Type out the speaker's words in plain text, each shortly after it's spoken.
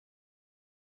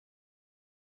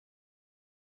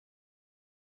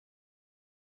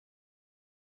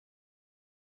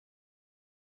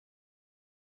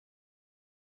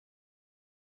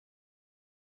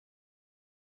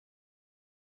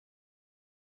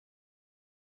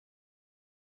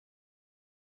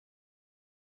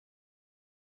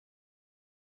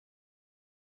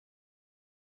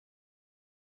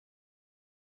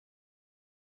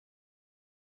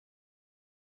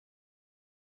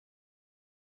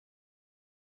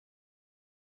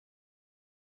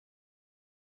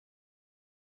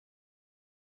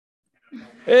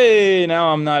Hey,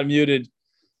 now I'm not muted.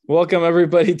 Welcome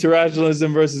everybody to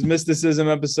Rationalism versus Mysticism,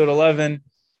 episode 11.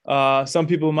 Some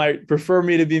people might prefer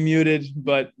me to be muted,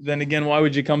 but then again, why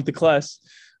would you come to class?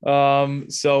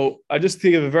 So I just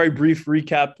to give a very brief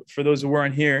recap for those who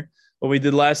weren't here, what we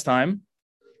did last time.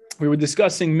 We were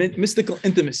discussing mystical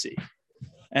intimacy.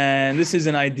 And this is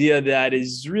an idea that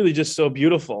is really just so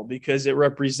beautiful because it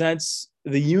represents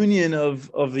the union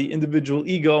of the individual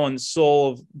ego and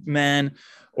soul of man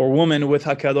or woman with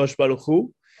HaKadosh Baruch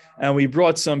Hu. And we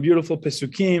brought some beautiful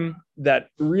pesukim that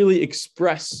really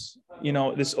express,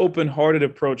 this open-hearted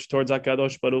approach towards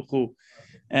HaKadosh Baruch Hu.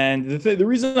 And the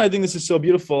reason I think this is so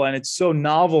beautiful and it's so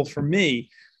novel for me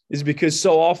is because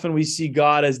so often we see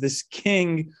God as this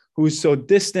king who's so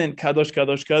distant, Kadosh,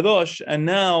 Kadosh, Kadosh. And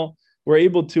now we're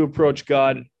able to approach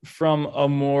God from a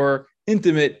more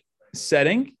intimate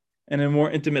setting and a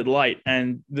more intimate light.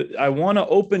 And I want to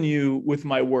open you with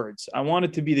my words. I want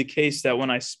it to be the case that when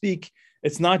I speak,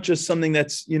 it's not just something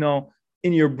that's, in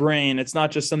your brain. It's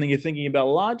not just something you're thinking about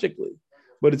logically,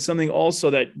 but it's something also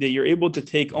that you're able to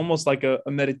take almost like a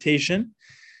meditation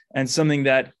and something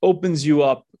that opens you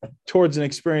up towards an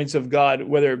experience of God,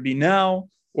 whether it be now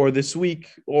or this week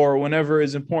or whenever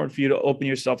is important for you to open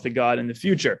yourself to God in the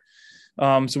future.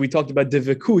 So we talked about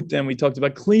divikut and we talked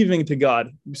about cleaving to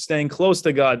God, staying close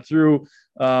to God through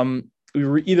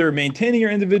either maintaining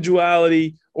your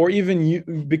individuality or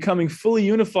even becoming fully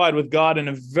unified with God in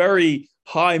a very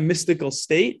high mystical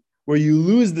state where you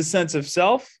lose the sense of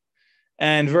self.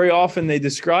 And very often they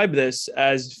describe this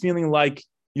as feeling like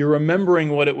you're remembering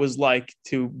what it was like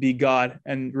to be God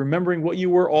and remembering what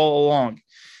you were all along.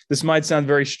 This might sound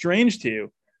very strange to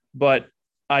you, but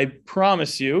I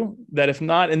promise you that if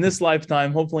not in this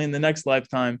lifetime, hopefully in the next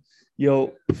lifetime,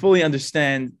 you'll fully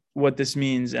understand what this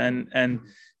means. And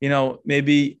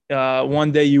maybe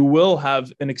one day you will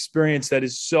have an experience that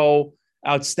is so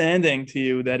outstanding to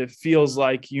you that it feels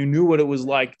like you knew what it was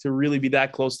like to really be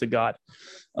that close to God.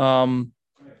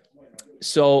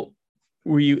 So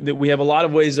we have a lot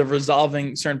of ways of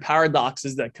resolving certain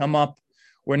paradoxes that come up.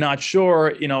 We're not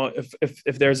sure,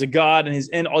 if there's a God and he's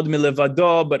in Od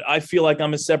Milevado, but I feel like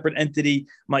I'm a separate entity.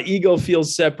 My ego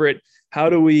feels separate. How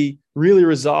do we really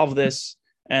resolve this?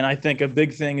 And I think a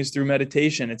big thing is through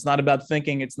meditation. It's not about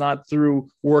thinking. It's not through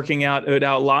working it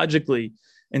out logically.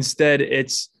 Instead,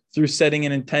 it's through setting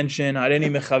an intention.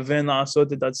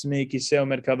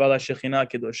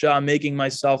 Making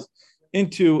myself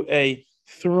into a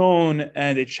throne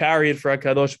and a chariot for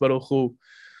HaKadosh Baruch Hu.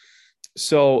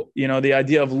 So, the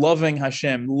idea of loving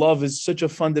Hashem, love is such a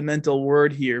fundamental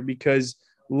word here because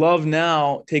love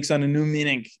now takes on a new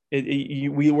meaning.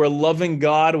 We were loving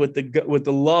God with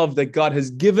the love that God has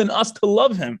given us to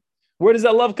love him. Where does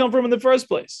that love come from in the first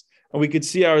place? And we could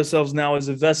see ourselves now as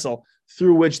a vessel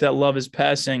through which that love is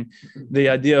passing. The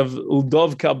idea of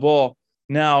Uldov Kabo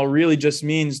now really just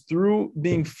means through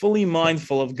being fully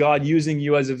mindful of God using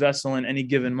you as a vessel in any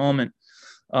given moment.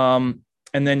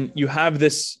 And then you have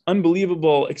this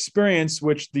unbelievable experience,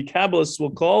 which the Kabbalists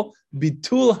will call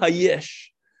bitul hayesh,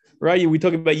 right? We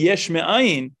talk about yesh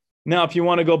me'ayin. Now, if you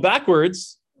want to go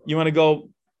backwards, you want to go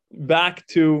back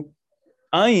to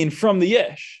ayin from the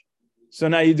yesh. So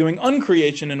now you're doing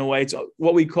uncreation in a way. It's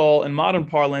what we call in modern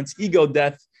parlance ego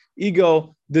death,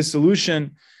 ego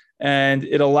dissolution, and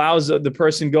it allows the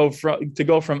person to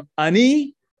go from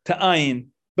ani to ayin,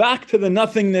 back to the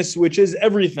nothingness, which is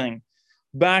everything.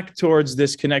 Back towards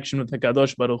this connection with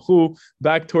HaKadosh Baruch Hu,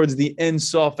 back towards the Ein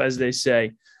Sof, as they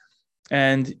say.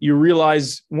 And you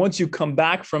realize once you come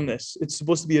back from this, it's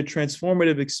supposed to be a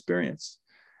transformative experience.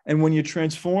 And when you're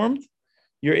transformed,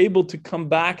 you're able to come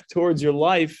back towards your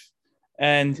life.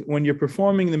 And when you're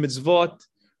performing the mitzvot,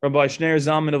 Rabbi Shneur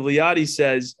Zalman of Liadi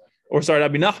says,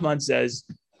 Rabbi Nachman says,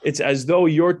 it's as though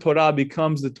your Torah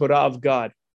becomes the Torah of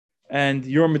God. And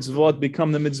your mitzvot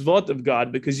become the mitzvot of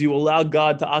God because you allow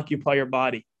God to occupy your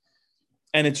body.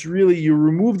 And it's really, you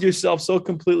removed yourself so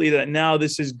completely that now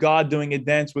this is God doing a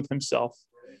dance with himself.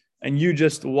 And you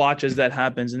just watch as that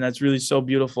happens. And that's really so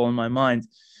beautiful in my mind.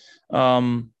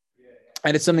 And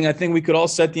it's something I think we could all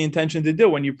set the intention to do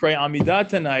when you pray Amidah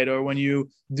tonight, or when you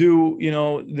do,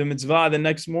 the mitzvah the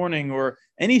next morning, or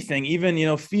anything,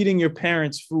 even, feeding your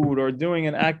parents food or doing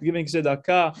an act, giving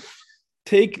tzedakah.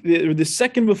 Take the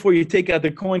second before you take out the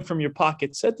coin from your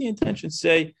pocket, set the intention,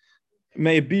 say,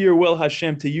 may it be your will,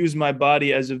 Hashem, to use my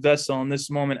body as a vessel in this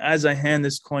moment as I hand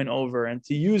this coin over, and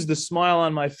to use the smile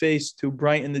on my face to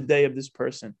brighten the day of this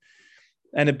person.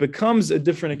 And it becomes a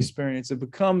different experience. It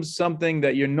becomes something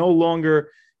that you're no longer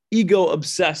ego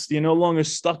obsessed. You're no longer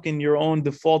stuck in your own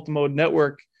default mode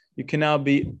network. You can now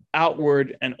be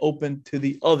outward and open to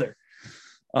the other.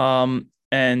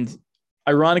 And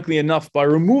ironically enough, by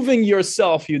removing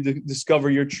yourself, you discover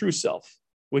your true self,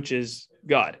 which is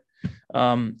God.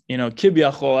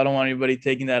 Kibyachol, I don't want anybody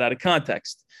taking that out of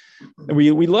context.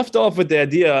 We left off with the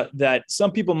idea that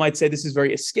some people might say this is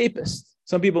very escapist.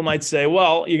 Some people might say,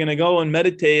 well, you're going to go and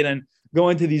meditate and go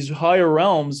into these higher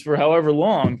realms for however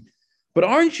long, but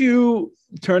aren't you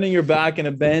turning your back and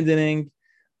abandoning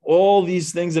all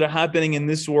these things that are happening in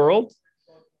this world?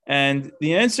 And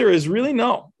the answer is really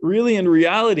no. Really, in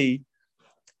reality,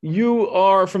 you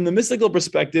are, from the mystical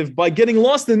perspective, by getting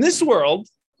lost in this world,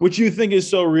 which you think is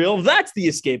so real, that's the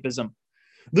escapism.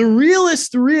 The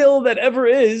realest real that ever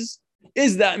is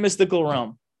that mystical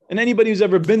realm. And anybody who's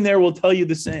ever been there will tell you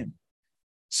the same.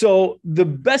 So the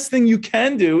best thing you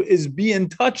can do is be in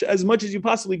touch as much as you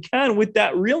possibly can with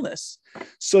that realness,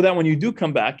 so that when you do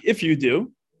come back,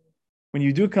 when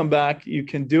you do come back, you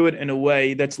can do it in a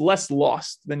way that's less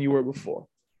lost than you were before,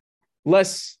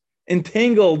 less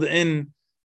entangled in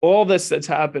all this that's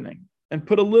happening, and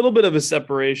put a little bit of a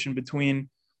separation between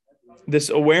this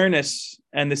awareness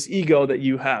and this ego that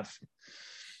you have.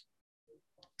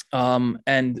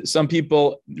 And some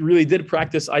people really did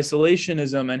practice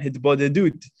isolationism and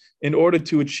hitbodedut in order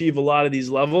to achieve a lot of these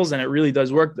levels, and it really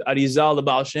does work. Arizal, the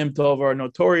Baal Shem Tov are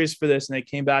notorious for this, and they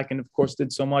came back and, of course,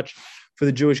 did so much for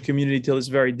the Jewish community till this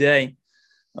very day.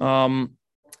 And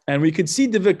we could see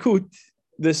Dvekut,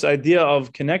 this idea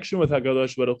of connection with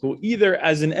HaKadosh Baruch Hu, either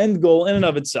as an end goal in and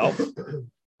of itself,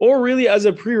 or really as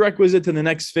a prerequisite to the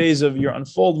next phase of your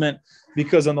unfoldment.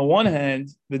 Because on the one hand,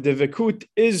 the Dvekut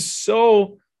is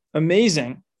so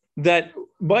amazing that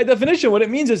by definition, what it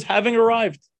means is having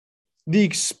arrived. The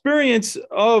experience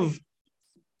of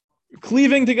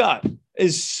cleaving to God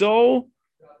is so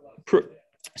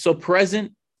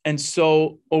present and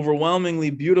so overwhelmingly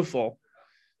beautiful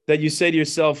that you say to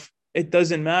yourself, it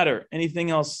doesn't matter.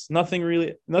 Anything else, nothing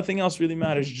else really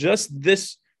matters. Just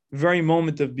this very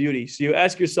moment of beauty. So you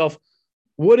ask yourself,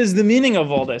 what is the meaning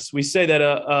of all this? We say that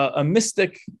a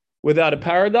mystic without a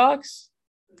paradox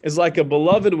is like a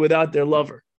beloved without their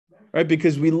lover, right?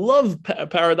 Because we love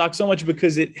paradox so much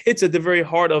because it hits at the very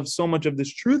heart of so much of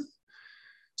this truth.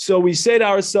 So we say to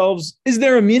ourselves, is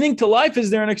there a meaning to life?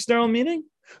 Is there an external meaning?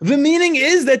 The meaning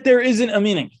is that there isn't a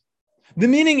meaning. The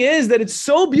meaning is that it's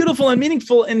so beautiful and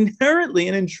meaningful inherently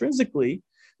and intrinsically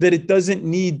that it doesn't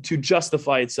need to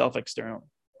justify itself externally.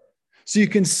 So you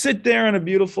can sit there on a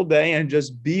beautiful day and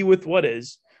just be with what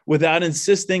is without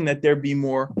insisting that there be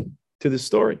more to the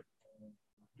story.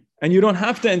 And you don't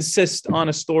have to insist on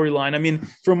a storyline. I mean,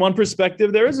 from one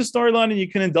perspective, there is a storyline and you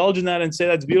can indulge in that and say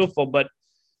that's beautiful, but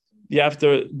you have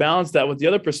to balance that with the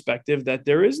other perspective that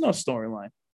there is no storyline.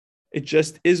 It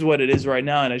just is what it is right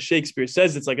now. And as Shakespeare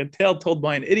says, it's like a tale told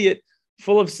by an idiot,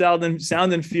 full of sound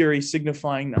and fury,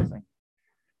 signifying nothing.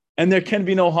 And there can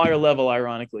be no higher level,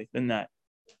 ironically, than that,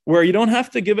 where you don't have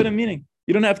to give it a meaning.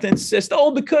 You don't have to insist,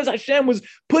 because Hashem was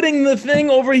putting the thing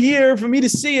over here for me to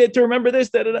see it, to remember this,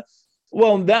 da, da, da.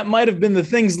 Well, that might have been the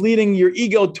things leading your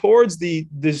ego towards the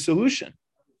dissolution.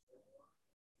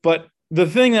 But the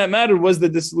thing that mattered was the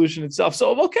dissolution itself.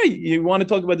 So, okay, you want to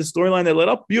talk about the storyline that led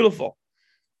up? Beautiful.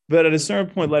 But at a certain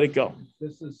point, let it go.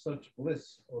 This is such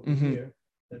bliss over here,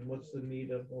 then what's the need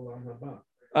of Olam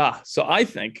Haba? So I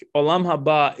think Olam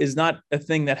Haba is not a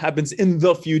thing that happens in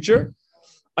the future.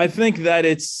 I think that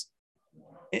it's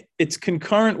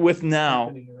concurrent with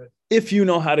now, if you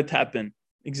know how to tap in.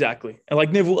 Exactly. And like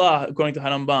Nevuah, according to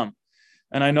Harambam.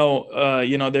 And I know,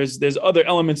 there's other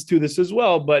elements to this as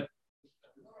well, but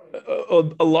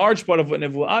a large part of what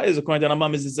Nevuah is, according to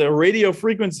Harambam, is it's a radio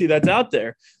frequency that's out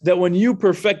there that when you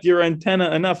perfect your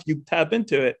antenna enough, you tap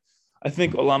into it. I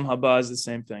think Olam Haba is the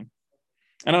same thing.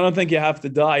 And I don't think you have to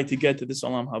die to get to this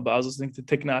Olam Haba. I was listening to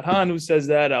Thich Nhat Hanh who says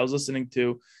that. I was listening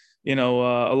to, a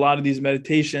lot of these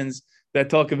meditations that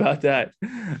talk about that.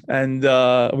 And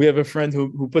we have a friend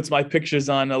who puts my pictures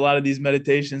on a lot of these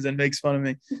meditations and makes fun of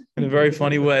me in a very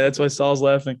funny way. That's why Saul's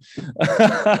laughing.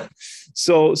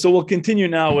 So we'll continue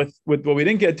now with what we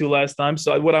didn't get to last time.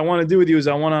 So what I want to do with you is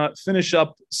I want to finish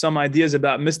up some ideas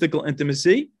about mystical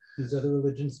intimacy. Does other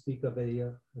religions speak of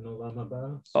an Olam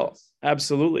Haba? Oh,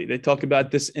 absolutely. They talk about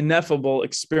this ineffable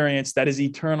experience that is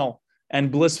eternal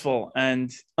and blissful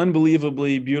and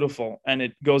unbelievably beautiful. And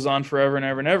it goes on forever and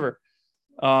ever and ever.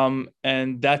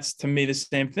 And that's, to me, the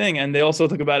same thing. And they also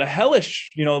talk about a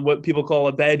hellish, what people call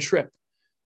a bad trip.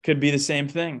 Could be the same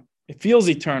thing. It feels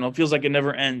eternal. It feels like it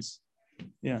never ends.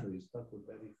 Yeah. So you're stuck with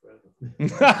Betty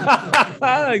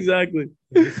forever. Exactly.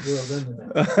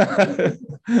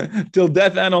 Till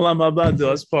death and Olam Haba do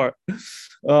us part.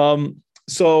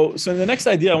 So the next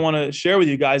idea I want to share with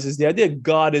you guys is the idea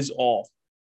God is all.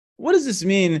 What does this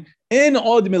mean En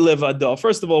od milevado.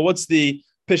 First of all, what's the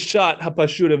peshat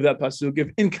hapashut of that pasuk?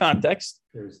 If in context,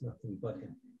 there is nothing but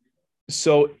him.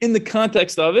 So in the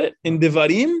context of it, in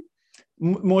Devarim,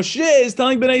 Moshe is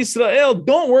telling Bnei Israel,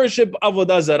 don't worship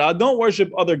Avodah Zarah, don't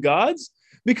worship other gods,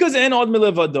 because en od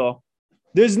milevado.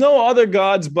 There's no other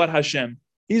gods but Hashem.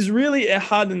 He's really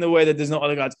ehad in the way that there's no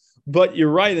other gods. But you're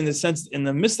right in the sense, in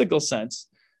the mystical sense,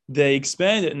 they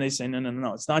expand it and they say,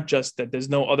 no. It's not just that there's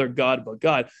no other God but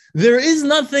God. There is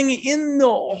nothing in the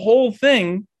whole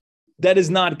thing that is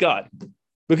not God.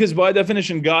 Because by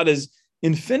definition, God is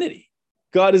infinity.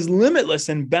 God is limitless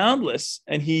and boundless.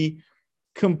 And he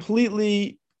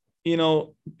completely,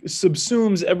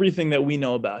 subsumes everything that we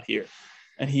know about here.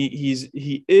 And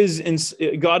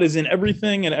God is in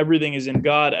everything, and everything is in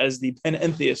God, as the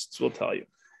panentheists will tell you.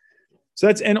 So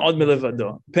that's en od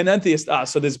milevado. Panentheist.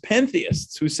 So there's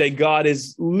pantheists who say God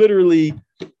is literally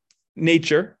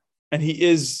nature, and he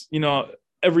is,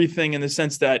 everything in the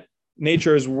sense that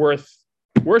nature is worth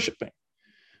worshiping.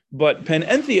 But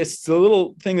panentheists, the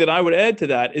little thing that I would add to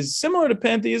that is similar to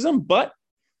pantheism, but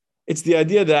it's the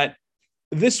idea that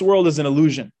this world is an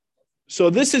illusion. So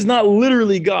this is not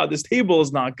literally God. This table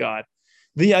is not God.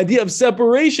 The idea of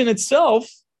separation itself,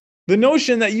 the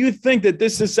notion that you think that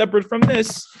this is separate from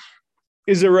this,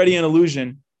 is already an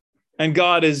illusion. And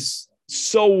God is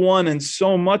so one and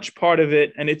so much part of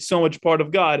it, and it's so much part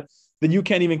of God that you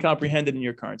can't even comprehend it in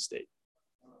your current state.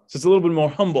 So it's a little bit more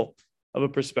humble of a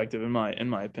perspective, in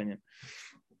my opinion.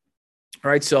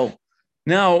 All right, so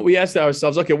now we asked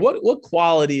ourselves, okay, what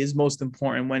quality is most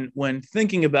important when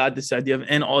thinking about this idea of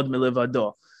en od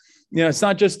milevado? It's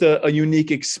not just a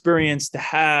unique experience to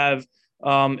have.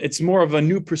 It's more of a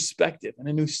new perspective and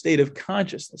a new state of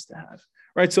consciousness to have.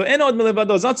 Right? So en od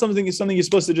milevado is not something you're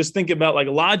supposed to just think about like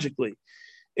logically.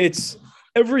 It's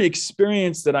every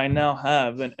experience that I now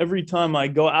have, and every time I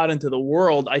go out into the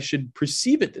world, I should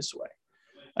perceive it this way.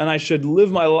 And I should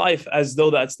live my life as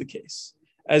though that's the case,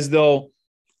 as though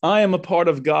I am a part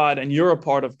of God and you're a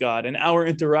part of God, and our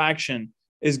interaction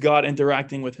is God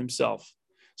interacting with himself.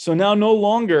 So now no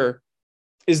longer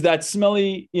is that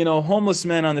smelly, homeless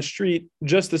man on the street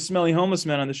just a smelly homeless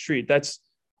man on the street. That's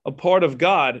a part of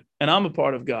God, and I'm a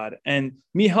part of God. And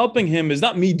me helping him is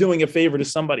not me doing a favor to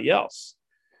somebody else.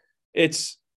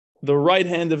 It's the right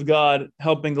hand of God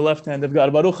helping the left hand of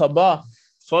God. Baruch haba,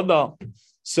 Chada.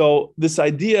 So this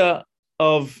idea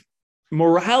of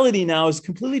morality now is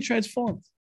completely transformed.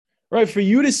 Right? For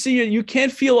you to see it, you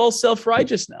can't feel all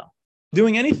self-righteous now,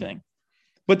 doing anything.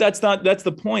 But that's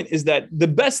the point, is that the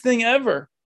best thing ever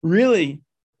really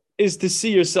is to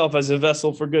see yourself as a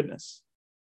vessel for goodness.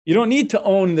 You don't need to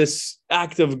own this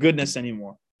act of goodness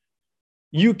anymore.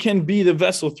 You can be the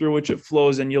vessel through which it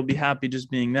flows, and you'll be happy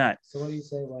just being that. So what do you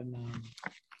say when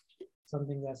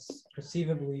something that's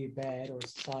perceivably bad or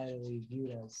societally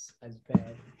viewed as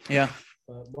bad? Yeah.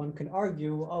 But one can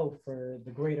argue, for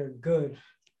the greater good,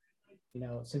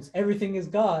 since everything is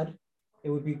God, it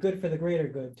would be good for the greater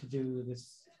good to do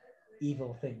this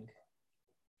evil thing.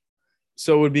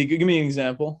 So it would be, give me an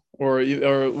example, or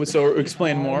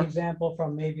explain more. An example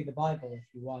from maybe the Bible, if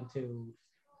you want to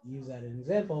use that as an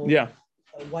example. Yeah.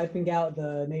 Wiping out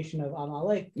the nation of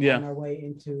Amalek on our way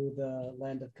into the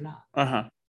land of Canaan.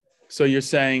 So you're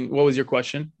saying, what was your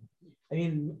question? I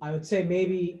mean, I would say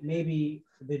maybe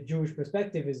the Jewish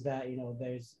perspective is that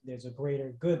there's a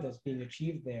greater good that's being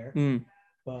achieved there.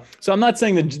 But so I'm not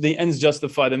saying that the ends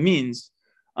justify the means.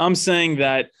 I'm saying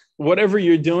that whatever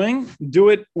you're doing, do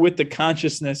it with the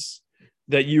consciousness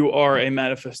that you are a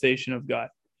manifestation of God.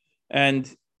 And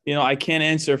I can't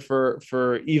answer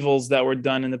for evils that were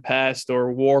done in the past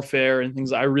or warfare and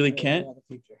things. I really can't.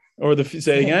 Or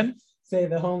say again. Say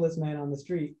the homeless man on the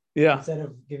street. Yeah. Instead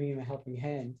of giving him a helping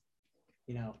hand,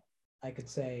 I could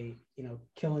say,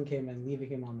 killing him and leaving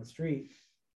him on the street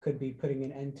could be putting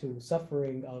an end to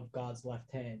suffering of God's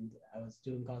left hand. I was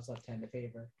doing God's left hand a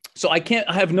favor. So I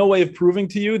have no way of proving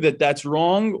to you that that's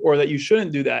wrong or that you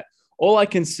shouldn't do that. All I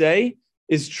can say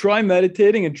is try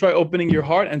meditating and try opening your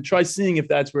heart and try seeing if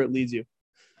that's where it leads you.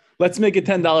 Let's make a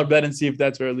 $10 bet and see if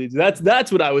that's where it leads you.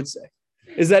 That's what I would say.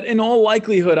 Is that in all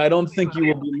likelihood, I don't think you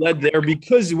will be led there,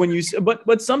 because when you,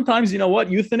 but sometimes,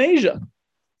 euthanasia,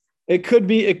 it could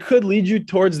lead you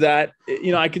towards that.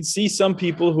 I could see some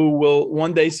people who will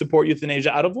one day support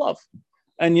euthanasia out of love.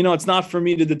 And, it's not for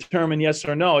me to determine yes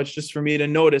or no. It's just for me to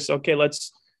notice, okay,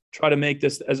 let's try to make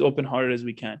this as open-hearted as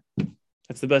we can.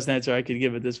 That's the best answer I could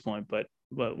give at this point, but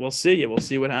we'll see. We'll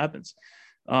see what happens.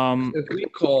 If we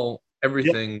call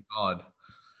everything God,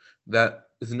 that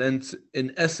is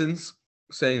in essence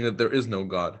saying that there is no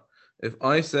God. If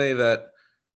I say that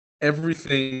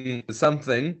everything is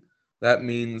something, that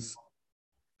means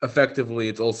effectively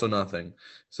it's also nothing.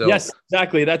 So Yes,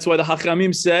 exactly. That's why the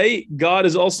Hachamim say God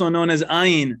is also known as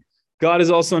Ayin. God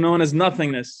is also known as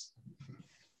nothingness.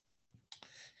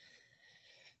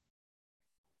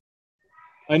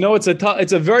 I know it's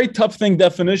a very tough thing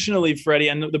definitionally, Freddie.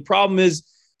 And the problem is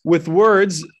with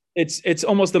words, it's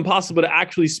almost impossible to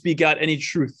actually speak out any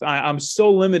truth. I'm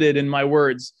so limited in my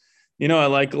words. You know,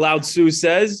 like Lao Tzu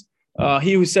says,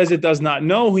 he who says it does not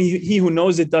know, he who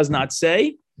knows it does not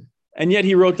say. And yet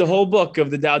he wrote the whole book of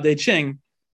the Tao Te Ching.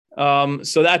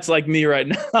 So that's like me right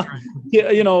now.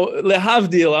 You know,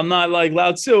 lehavdil, I'm not like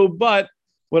Lao Tzu, but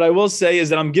what I will say is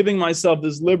that I'm giving myself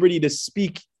this liberty to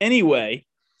speak anyway,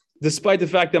 despite the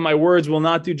fact that my words will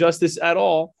not do justice at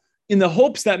all, in the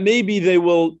hopes that maybe they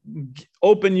will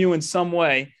open you in some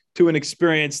way to an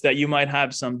experience that you might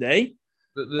have someday.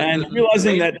 And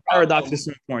realizing that paradox is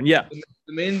so important. Yeah.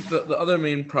 The other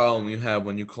main problem you have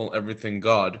when you call everything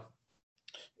God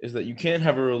is that you can't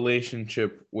have a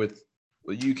relationship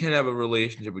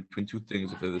between two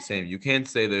things if they're the same. You can't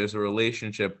say there's a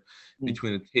relationship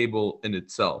between a table and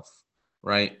itself,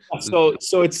 right? So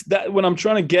it's that what I'm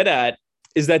trying to get at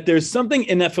is that there's something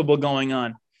ineffable going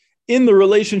on in the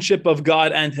relationship of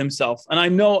God and himself. And I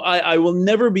know I will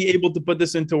never be able to put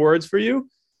this into words for you.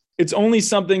 It's only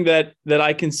something that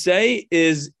I can say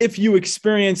is if you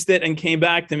experienced it and came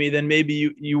back to me, then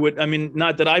maybe you would, I mean,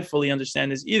 not that I fully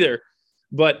understand this either,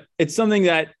 but it's something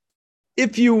that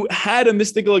if you had a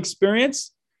mystical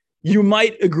experience, you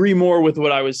might agree more with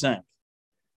what I was saying.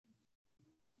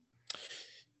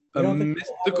 A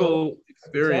mystical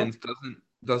experience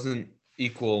doesn't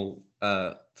equal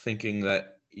thinking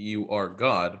that you are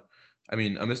God. I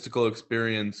mean, a mystical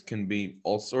experience can be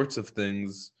all sorts of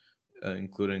things,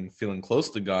 including feeling close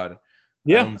to God.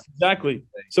 Yeah, exactly.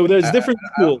 So there's different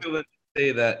schools. I feel that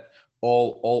say that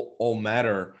all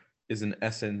matter is in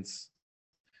essence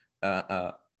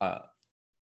a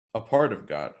part of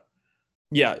God.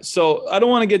 Yeah, so I don't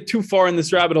want to get too far in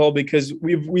this rabbit hole because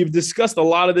we've discussed a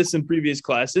lot of this in previous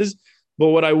classes. But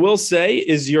what I will say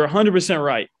is you're 100%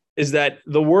 right, is that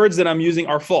the words that I'm using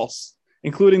are false,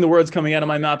 including the words coming out of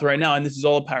my mouth right now. And this is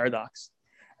all a paradox.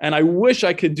 And I wish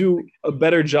I could do a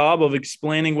better job of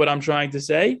explaining what I'm trying to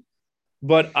say.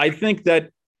 But I think that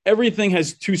everything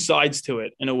has two sides to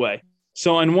it in a way.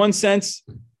 So in one sense,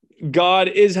 God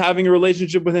is having a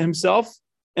relationship with himself.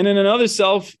 And in another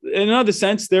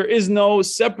sense, there is no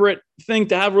separate thing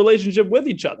to have a relationship with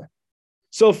each other.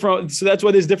 So that's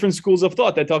why there's different schools of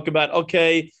thought that talk about,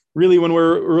 okay, really when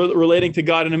we're relating to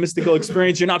God in a mystical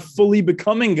experience, you're not fully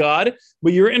becoming God,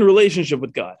 but you're in relationship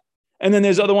with God. And then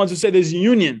there's other ones who say there's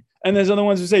union, and there's other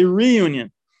ones who say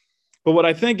reunion. But what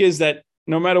I think is that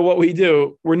no matter what we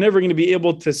do, we're never going to be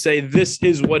able to say this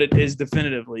is what it is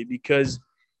definitively because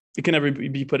it can never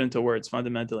be put into words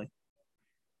fundamentally.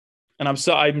 And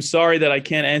I'm sorry that I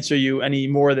can't answer you any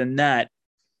more than that.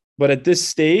 But at this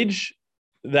stage,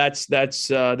 that's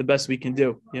the best we can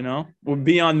do. You know, it would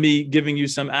be on me giving you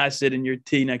some acid in your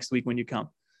tea next week when you come.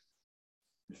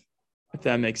 If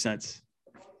that makes sense.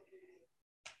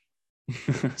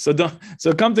 So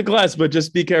come to class, but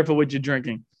just be careful what you're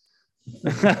drinking.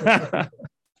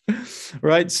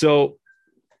 Right. So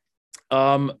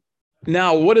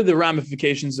now what are the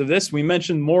ramifications of this? We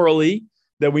mentioned morally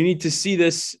that we need to see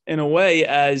this in a way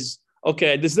as,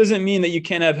 okay, this doesn't mean that you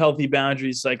can't have healthy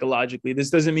boundaries psychologically.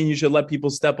 This doesn't mean you should let people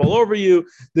step all over you.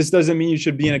 This doesn't mean you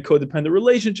should be in a codependent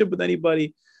relationship with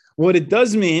anybody. What it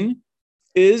does mean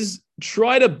is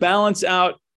try to balance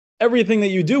out everything that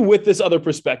you do with this other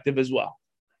perspective as well.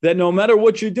 That no matter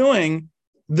what you're doing,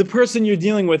 the person you're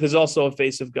dealing with is also a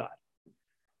face of God.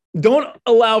 Don't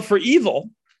allow for evil,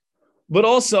 but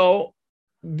also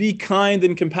be kind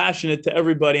and compassionate to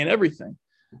everybody and everything.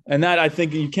 And that, I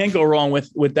think, you can't go wrong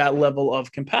with that level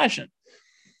of compassion.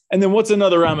 And then what's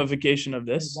another ramification of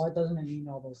this? Why doesn't it mean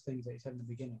all those things that you said in the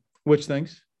beginning? Which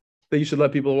things? That you should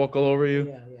let people walk all over you?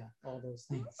 Yeah, all those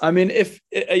things. I mean, if,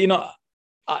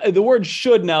 the word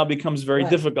should now becomes very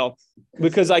difficult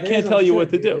because I can't tell you what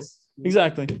to do.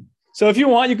 Exactly. So if you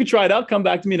want, you could try it out. Come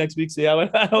back to me next week, see how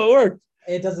it worked.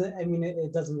 It doesn't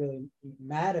really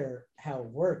matter how it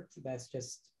worked. That's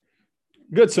just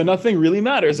good. So nothing really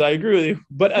matters. I agree with you.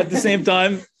 But at the same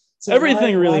time, so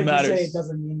everything really matters. Say it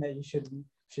doesn't mean that you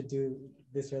should do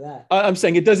this or that. I'm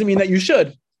saying it doesn't mean that you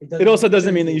should. It also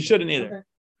doesn't mean that you shouldn't either. Okay.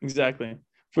 Exactly.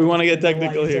 If we want to get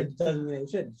technical here. Doesn't mean you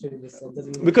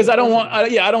should. Because I don't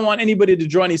want anybody to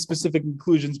draw any specific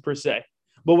conclusions per se.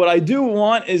 But what I do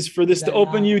want is for this to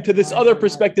open you to this other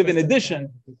perspective in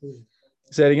addition.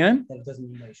 Say it again. That doesn't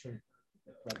mean that you should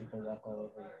let people walk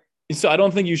all over you. So I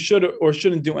don't think you should or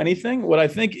shouldn't do anything. What I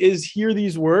think is hear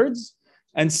these words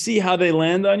and see how they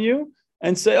land on you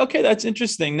and say, okay, that's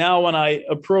interesting. Now, when I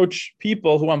approach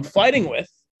people who I'm fighting with,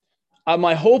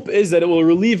 my hope is that it will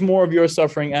relieve more of your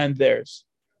suffering and theirs.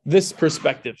 This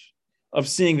perspective of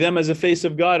seeing them as a face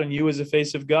of God and you as a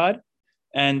face of God.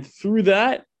 And through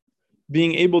that,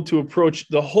 being able to approach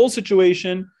the whole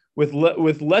situation with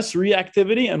less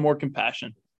reactivity and more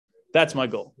compassion. That's my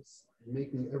goal.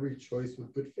 Making every choice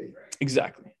with good faith.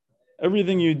 Exactly.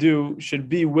 Everything you do should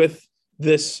be with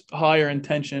this higher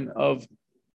intention of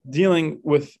dealing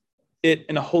with it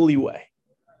in a holy way.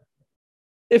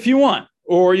 If you want,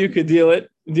 or you could deal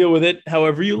with it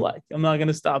however you like. I'm not going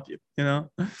to stop you,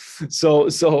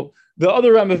 So the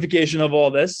other ramification of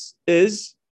all this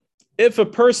is if a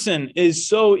person is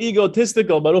so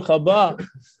egotistical, Baruch haba,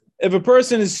 if a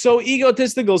person is so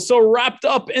egotistical, so wrapped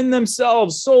up in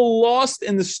themselves, so lost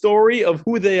in the story of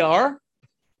who they are,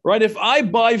 right? If I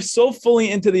buy so fully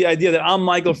into the idea that I'm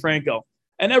Michael Franco,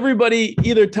 and everybody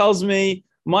either tells me,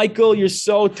 Michael, you're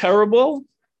so terrible,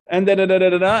 and and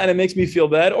it makes me feel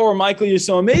bad, or Michael, you're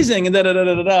so amazing, and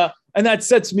and that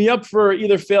sets me up for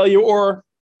either failure or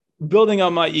building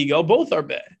up my ego. Both are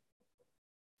bad.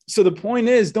 So the point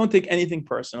is, don't take anything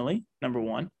personally. Number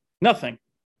one, nothing.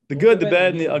 The good, the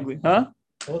bad, and the ugly. Huh?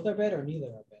 Both are bad or neither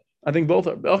are bad? I think both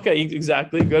are. Okay,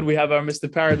 exactly. Good. We have our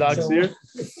Mr. Paradox here.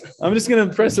 I'm just going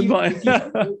to press a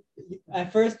button.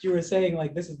 At first, you were saying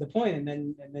like this is the point, and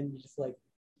then you just like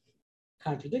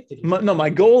contradicted. No,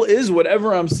 my goal is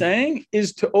whatever I'm saying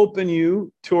is to open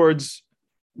you towards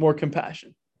more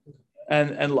compassion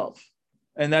and love,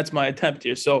 and that's my attempt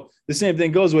here. So the same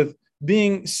thing goes with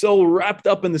being so wrapped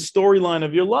up in the storyline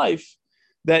of your life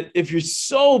that if you're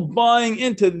so buying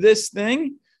into this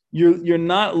thing, you're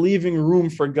not leaving room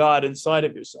for God inside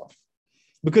of yourself.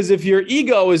 Because if your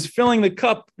ego is filling the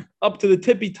cup up to the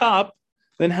tippy top,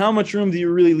 then how much room do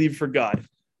you really leave for God?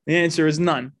 The answer is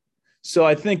none. So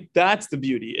I think that's the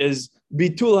beauty, is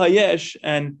bitul hayesh,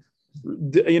 and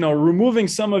removing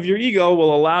some of your ego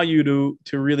will allow you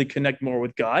to really connect more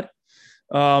with God.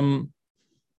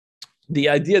 The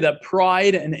idea that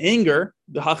pride and anger,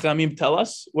 the Hachamim tell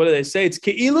us, what do they say? It's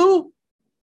ke'ilu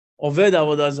oved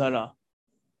avodah zarah.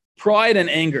 Pride and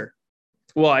anger.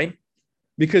 Why?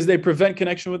 Because they prevent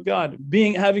connection with God.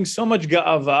 Having so much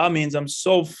ga'ava means I'm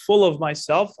so full of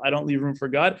myself, I don't leave room for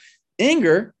God.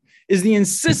 Anger is the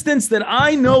insistence that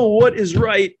I know what is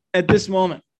right at this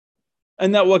moment.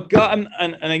 And that what God,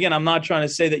 and again, I'm not trying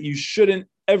to say that you shouldn't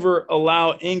ever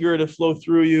allow anger to flow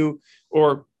through you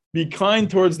or be kind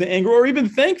towards the anger or even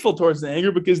thankful towards the anger,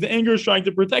 because the anger is trying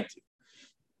to protect you.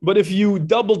 But if you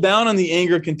double down on the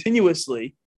anger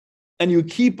continuously and you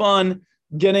keep on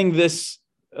getting this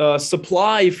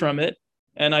supply from it,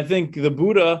 and I think the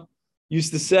Buddha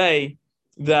used to say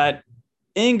that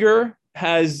anger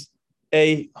has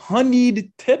a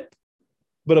honeyed tip,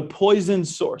 but a poisoned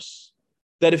source.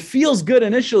 That it feels good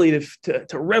initially to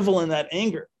revel in that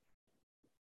anger.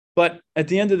 But at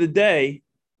the end of the day,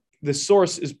 the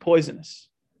source is poisonous.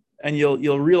 And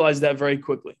you'll realize that very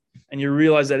quickly. And you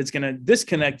realize that it's going to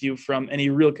disconnect you from any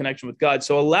real connection with God.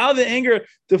 So allow the anger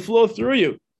to flow through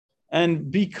you and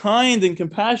be kind and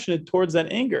compassionate towards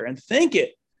that anger and thank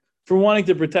it for wanting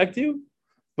to protect you,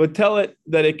 but tell it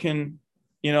that it can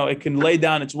lay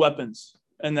down its weapons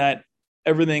and that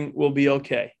everything will be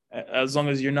okay as long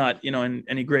as you're not, in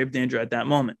any grave danger at that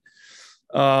moment.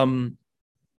 So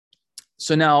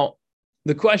now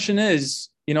the question is,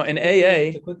 in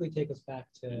AA, to quickly take us back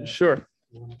to sure,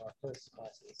 one of our first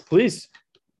classes. Please.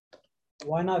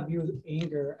 Why not view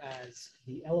anger as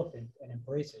the elephant and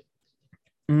embrace it?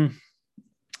 Mm.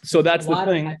 So that's the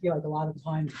thing. I feel like a lot of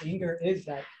times anger is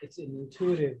that it's an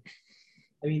intuitive.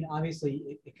 I mean,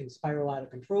 obviously it can spiral out of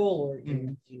control, or it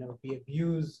can, be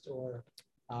abused or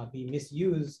be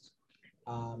misused.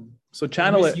 So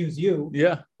channel it. Misuse you.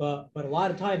 Yeah. But a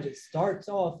lot of times it starts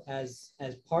off as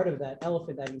part of that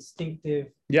elephant, that instinctive.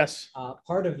 Yes.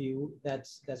 Part of you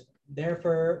that's there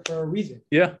for a reason.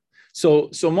 Yeah. So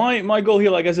my goal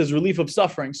here, like I said, is relief of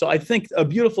suffering. So I think a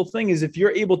beautiful thing is if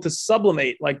you're able to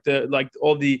sublimate like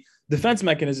all the defense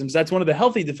mechanisms, that's one of the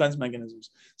healthy defense mechanisms.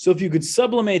 So if you could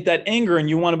sublimate that anger and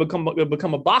you want to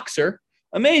become a boxer,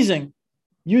 amazing.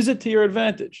 Use it to your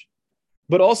advantage.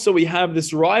 But also we have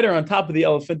this rider on top of the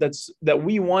elephant that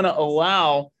we want to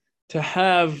allow to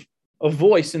have a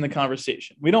voice in the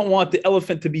conversation. We don't want the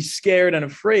elephant to be scared and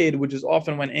afraid, which is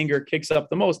often when anger kicks up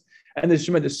the most, and there's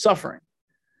tremendous suffering.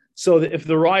 So that if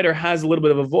the rider has a little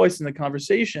bit of a voice in the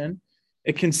conversation,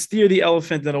 it can steer the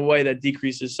elephant in a way that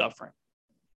decreases suffering.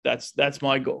 That's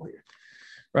my goal here,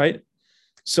 right?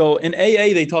 So in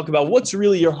AA, they talk about what's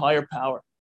really your higher power.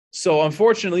 So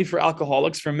unfortunately for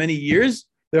alcoholics, for many years,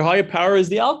 their higher power is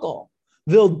the alcohol.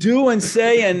 They'll do and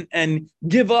say and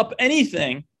give up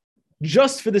anything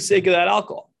just for the sake of that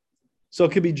alcohol. So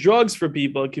it could be drugs for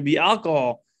people. It could be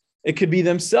alcohol. It could be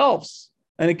themselves.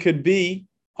 And it could be,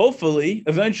 hopefully,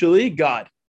 eventually, God,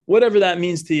 whatever that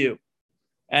means to you.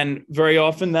 And very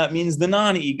often that means the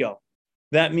non-ego.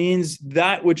 That means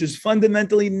that which is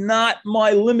fundamentally not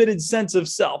my limited sense of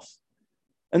self.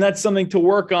 And that's something to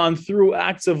work on through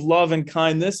acts of love and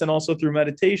kindness, and also through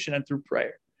meditation and through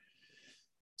prayer.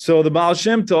 So the Baal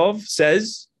Shem Tov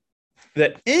says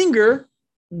that anger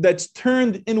that's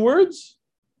turned inwards,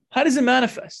 how does it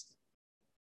manifest?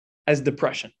 As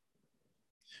depression.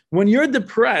 When you're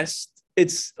depressed,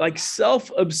 it's like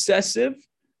self-obsessive.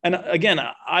 And again,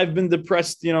 I've been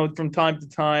depressed, from time to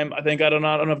time. I don't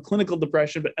have clinical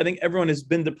depression, but I think everyone has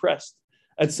been depressed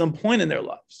at some point in their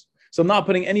lives. So I'm not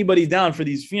putting anybody down for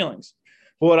these feelings.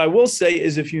 But what I will say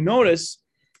is, if you notice,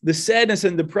 the sadness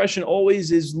and depression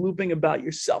always is looping about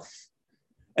yourself.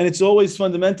 And it's always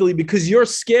fundamentally because you're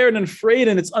scared and afraid,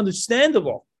 and it's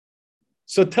understandable.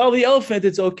 So tell the elephant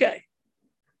it's okay.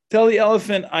 Tell the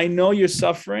elephant, I know you're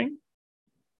suffering,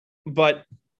 but,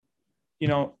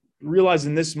 realize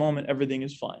in this moment, everything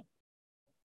is fine.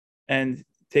 And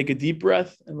take a deep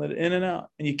breath and let it in and out.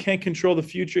 And you can't control the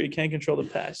future. You can't control the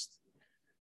past.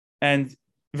 And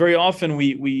very often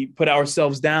we put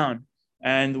ourselves down,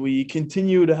 and we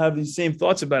continue to have these same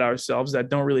thoughts about ourselves that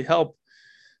don't really help.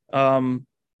 And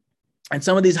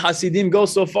some of these Hasidim go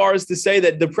so far as to say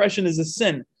that depression is a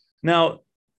sin. Now,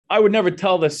 I would never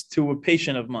tell this to a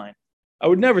patient of mine. I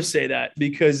would never say that,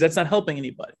 because that's not helping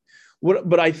anybody.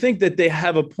 But I think that they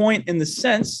have a point in the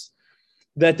sense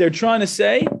that they're trying to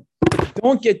say,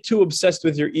 don't get too obsessed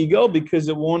with your ego, because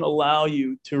it won't allow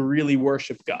you to really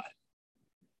worship God.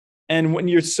 And when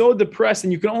you're so depressed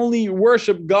and you can only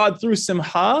worship God through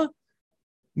simcha,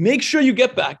 make sure you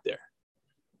get back there.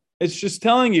 It's just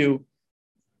telling you,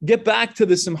 get back to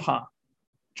the simcha.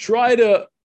 Try to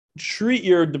treat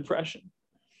your depression.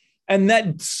 And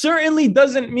that certainly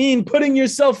doesn't mean putting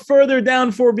yourself further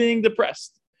down for being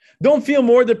depressed. Don't feel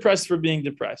more depressed for being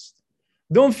depressed.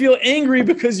 Don't feel angry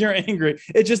because you're angry.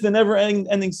 It's just a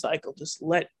never-ending cycle. Just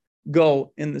let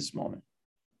go in this moment.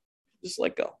 Just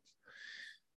let go.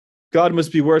 God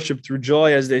must be worshipped through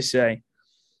joy, as they say.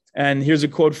 And here's a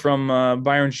quote from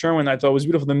Byron Sherwin that I thought was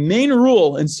beautiful. The main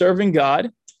rule in serving God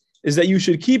is that you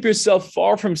should keep yourself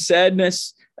far from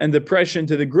sadness and depression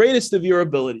to the greatest of your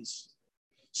abilities.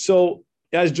 So,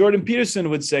 as Jordan Peterson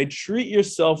would say, treat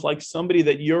yourself like somebody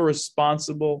that you're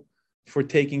responsible for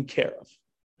taking care of.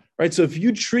 Right? So if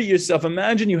you treat yourself,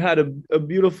 imagine you had a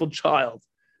beautiful child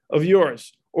of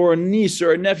yours, or a niece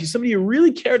or a nephew, somebody you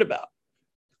really cared about.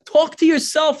 Talk to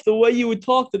yourself the way you would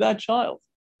talk to that child.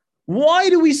 Why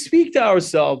do we speak to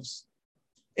ourselves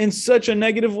in such a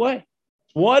negative way?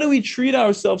 Why do we treat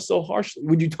ourselves so harshly?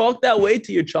 Would you talk that way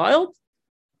to your child?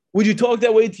 Would you talk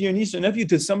that way to your niece or nephew,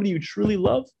 to somebody you truly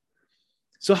love?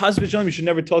 So, Chas v'shalom, you should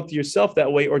never talk to yourself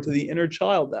that way, or to the inner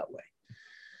child that way.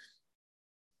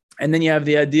 And then you have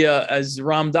the idea, as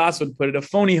Ram Dass would put it, a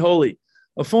phony holy.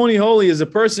 A phony holy is a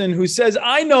person who says,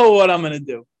 I know what I'm going to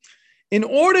do. In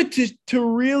order to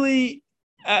really,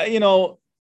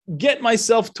 get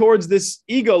myself towards this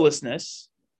egolessness,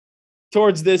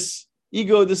 towards this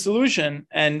ego dissolution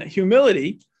and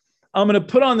humility, I'm going to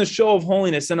put on the show of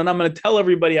holiness, and then I'm going to tell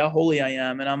everybody how holy I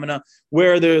am, and I'm going to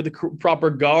wear the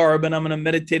proper garb, and I'm going to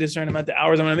meditate a certain amount of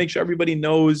hours. I'm going to make sure everybody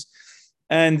knows.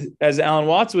 And as Alan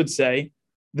Watts would say,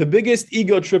 the biggest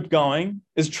ego trip going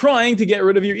is trying to get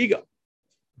rid of your ego.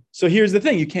 So here's the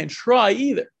thing. You can't try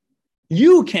either.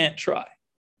 You can't try.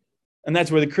 And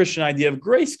that's where the Christian idea of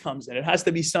grace comes in. It has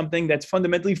to be something that's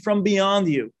fundamentally from beyond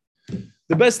you.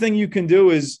 The best thing you can do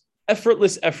is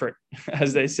effortless effort,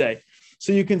 as they say.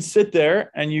 So you can sit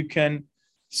there and you can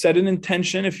set an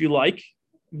intention if you like.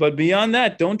 But beyond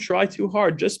that, don't try too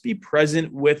hard. Just be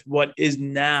present with what is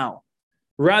now,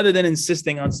 rather than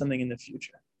insisting on something in the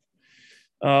future.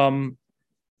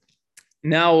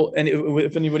 Now, and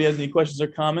if anybody has any questions or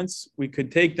comments, we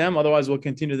could take them. Otherwise, we'll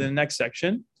continue to the next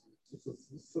section.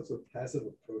 It's such a passive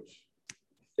approach.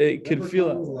 It could feel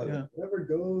that. Yeah. Whatever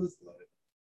goes, let it.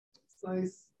 It's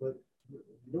nice, but you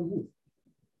don't move.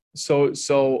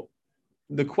 So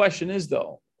the question is,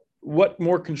 though, what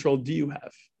more control do you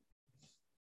have?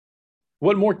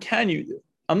 What more can you do?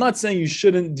 I'm not saying you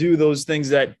shouldn't do those things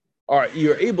that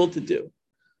you're able to do.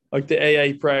 Like the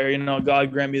AA prayer,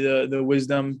 God grant me the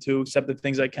wisdom to accept the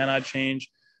things I cannot change,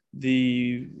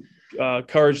 the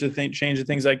courage to change the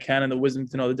things I can, and the wisdom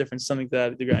to know the difference. Something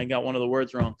that I got one of the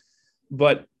words wrong.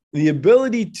 But the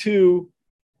ability to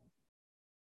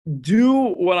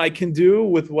do what I can do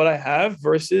with what I have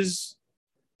versus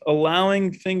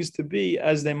allowing things to be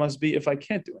as they must be if I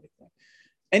can't do anything.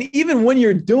 And even when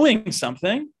you're doing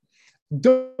something,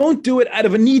 don't do it out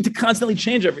of a need to constantly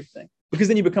change everything, because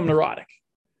then you become neurotic.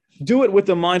 Do it with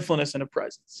a mindfulness and a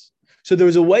presence. So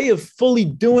there's a way of fully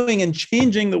doing and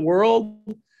changing the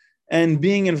world and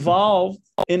being involved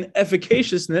in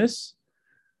efficaciousness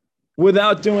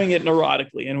without doing it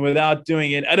neurotically and without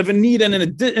doing it out of a need and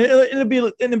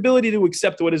an inability to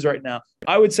accept what is right now.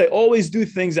 I would say always do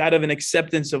things out of an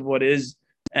acceptance of what is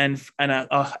and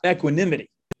a equanimity.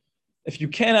 If you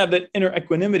can't have that inner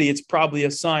equanimity, it's probably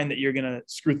a sign that you're going to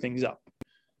screw things up.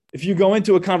 If you go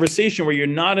into a conversation where you're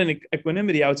not in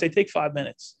equanimity, I would say take 5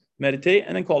 minutes, meditate,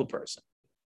 and then call the person.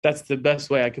 That's the best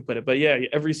way I could put it. But yeah,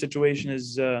 every situation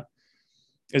is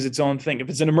its own thing. If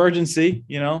it's an emergency,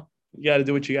 you got to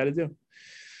do what you got to do.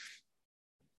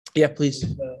 Yeah, please.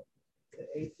 The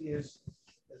atheist,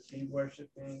 is he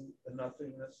worshiping the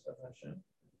nothingness of Hashem?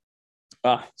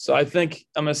 So I think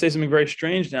I'm going to say something very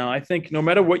strange now. I think no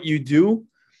matter what you do,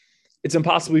 it's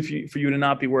impossible for you to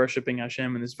not be worshiping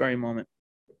Hashem in this very moment.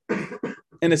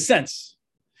 In a sense,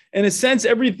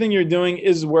 everything you're doing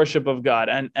is worship of God.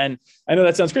 And I know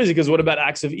that sounds crazy, because what about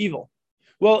acts of evil?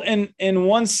 Well, in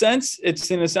one sense, it's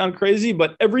going to sound crazy,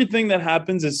 but everything that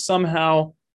happens is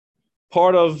somehow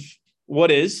part of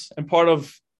what is and part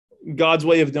of God's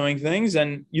way of doing things.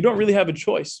 And you don't really have a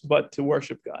choice but to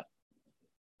worship God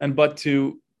and but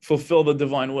to fulfill the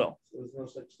divine will. So there's no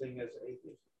such thing as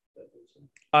atheist.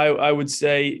 I would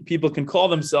say people can call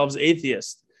themselves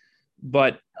atheists,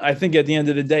 but I think at the end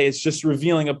of the day, it's just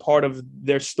revealing a part of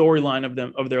their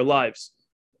storyline of their lives.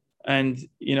 And,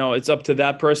 it's up to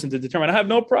that person to determine. I have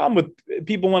no problem with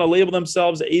people want to label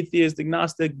themselves atheist,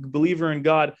 agnostic, believer in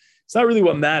God. It's not really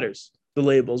what matters, the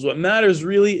labels. What matters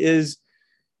really is,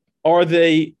 are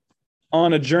they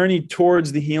on a journey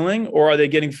towards the healing, or are they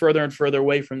getting further and further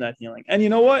away from that healing? And you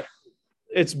know what?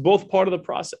 It's both part of the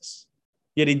process.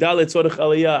 Yeridah letzorech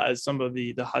aliyah, as some of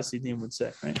the Hasidim would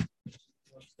say, right?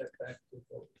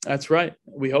 That's right.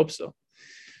 We hope so.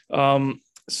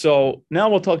 So now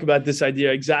we'll talk about this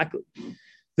idea exactly.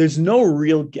 There's no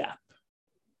real gap.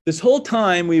 This whole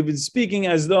time we've been speaking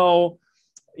as though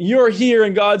you're here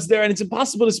and God's there, and it's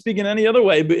impossible to speak in any other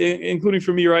way, including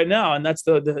for me right now. And that's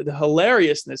the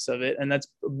hilariousness of it. And that's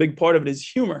a big part of it is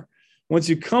humor. Once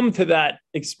you come to that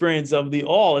experience of the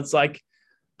all, it's like,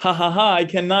 ha ha ha, I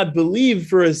cannot believe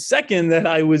for a second that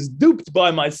I was duped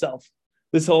by myself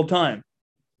this whole time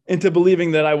into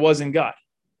believing that I wasn't God.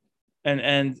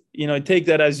 And take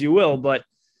that as you will, but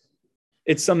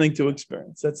it's something to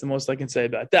experience. That's the most I can say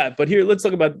about that. But here, let's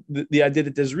talk about the idea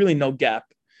that there's really no gap.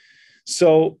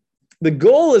 So the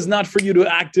goal is not for you to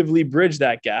actively bridge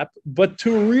that gap, but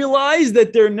to realize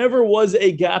that there never was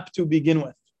a gap to begin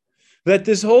with. That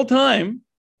this whole time,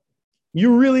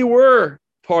 you really were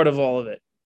part of all of it.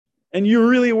 And you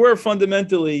really were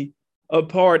fundamentally a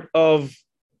part of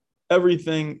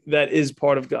everything that is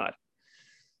part of God.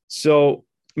 So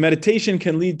meditation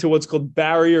can lead to what's called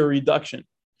barrier reduction,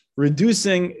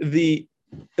 reducing the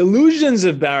illusions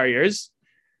of barriers.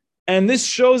 And this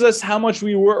shows us how much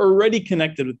we were already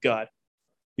connected with God.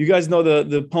 You guys know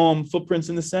the poem Footprints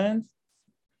in the Sand?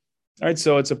 All right,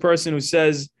 so it's a person who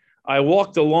says, I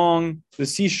walked along the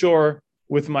seashore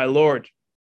with my Lord.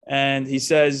 And he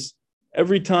says,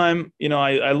 every time,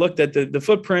 I looked at the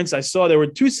footprints, I saw there were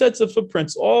 2 sets of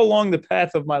footprints all along the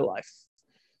path of my life.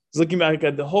 He's looking back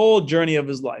at the whole journey of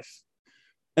his life.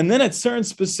 And then at certain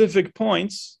specific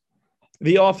points,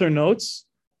 the author notes,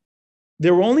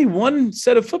 there were only 1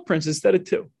 set of footprints instead of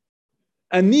 2.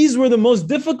 And these were the most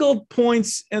difficult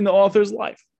points in the author's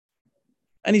life.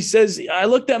 And he says, I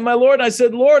looked at my Lord and I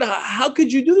said, Lord, how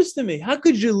could you do this to me? How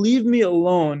could you leave me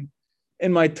alone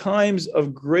in my times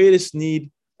of greatest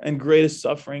need and greatest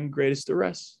suffering, greatest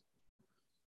duress?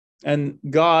 And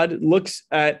God looks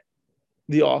at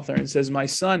the author and says, my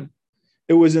son,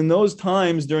 it was in those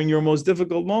times during your most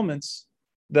difficult moments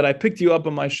that I picked you up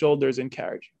on my shoulders and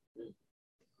carried you.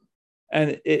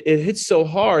 And it hits so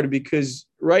hard because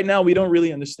right now we don't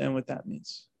really understand what that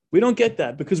means. We don't get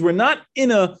that because we're not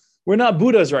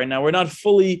Buddhas right now. We're not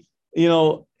fully,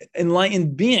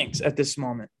 enlightened beings at this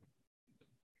moment.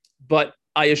 But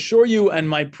I assure you, and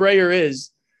my prayer is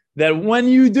that when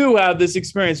you do have this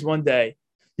experience one day,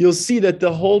 you'll see that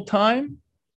the whole time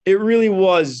it really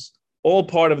was all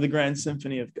part of the grand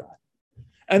symphony of God.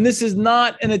 And this is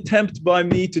not an attempt by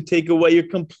me to take away your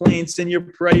complaints and your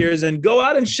prayers and go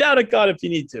out and shout at God if you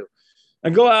need to,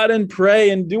 and go out and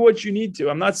pray and do what you need to.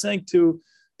 I'm not saying to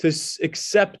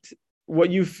accept what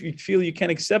you feel you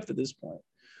can't accept at this point.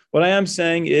 What I am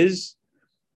saying is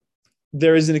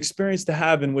there is an experience to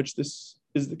have in which this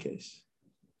is the case.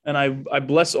 And I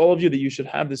bless all of you that you should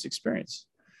have this experience.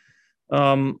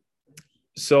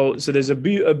 So there's a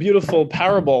beautiful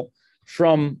parable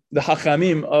from the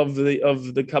Hachamim of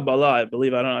the Kabbalah, I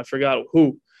believe. I forgot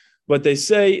who, but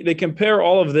they compare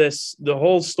all of this, the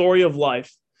whole story of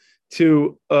life,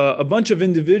 to a bunch of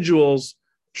individuals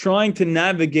trying to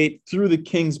navigate through the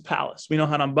king's palace. We know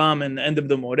Harambam in the end of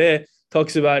the Moreh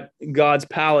talks about God's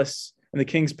palace and the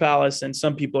king's palace, and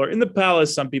some people are in the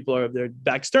palace, some people are their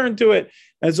backs turned to it,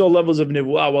 and it's all levels of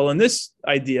nivuah. Well, in this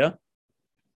idea,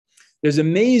 there's a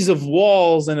maze of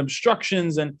walls and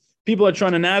obstructions, and people are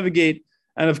trying to navigate.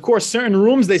 And of course, certain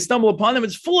rooms, they stumble upon them.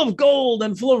 It's full of gold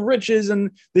and full of riches.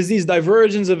 And there's these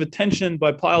diversions of attention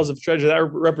by piles of treasure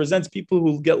that represents people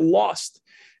who get lost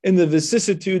in the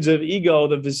vicissitudes of ego,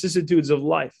 the vicissitudes of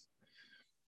life.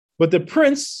 But the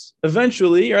prince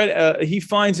eventually, right, he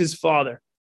finds his father.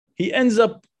 He ends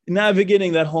up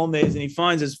navigating that whole maze, and he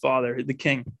finds his father, the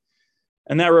king.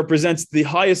 And that represents the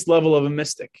highest level of a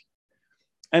mystic.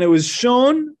 And it was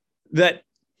shown that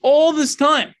all this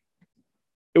time,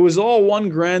 it was all one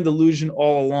grand illusion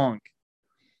all along.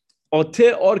 Ote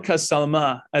orka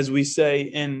salma, as we say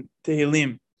in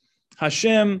Tehillim.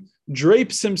 Hashem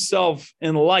drapes himself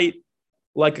in light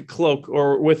like a cloak,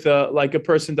 or like a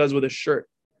person does with a shirt.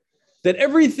 That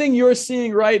everything you're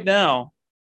seeing right now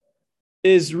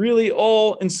is really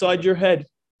all inside your head.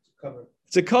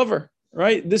 It's a cover,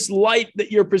 right? This light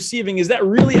that you're perceiving, is that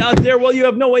really out there? Well, you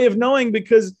have no way of knowing,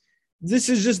 because this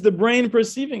is just the brain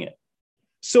perceiving it.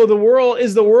 So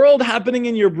is the world happening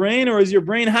in your brain, or is your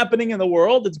brain happening in the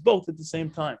world? It's both at the same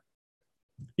time.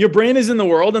 Your brain is in the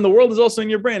world, and the world is also in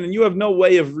your brain, and you have no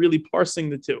way of really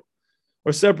parsing the two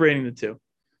or separating the two.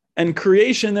 And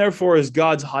creation, therefore, is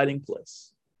God's hiding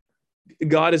place.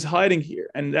 God is hiding here.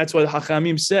 And that's why the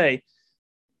Hachamim say,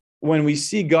 when we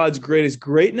see God's greatest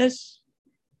greatness,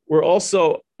 we're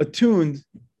also attuned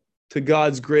to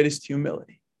God's greatest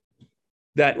humility.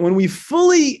 That when we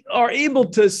fully are able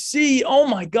to see, oh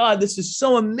my God, this is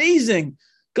so amazing.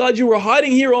 God, you were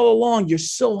hiding here all along. You're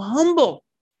so humble.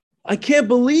 I can't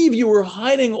believe you were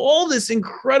hiding all this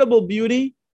incredible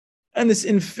beauty and this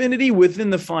infinity within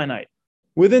the finite.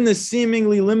 Within the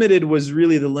seemingly limited was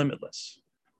really the limitless.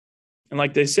 And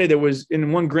like they say, there was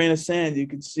in one grain of sand, you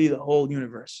could see the whole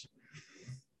universe.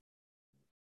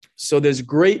 So there's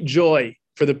great joy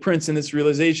for the prince in this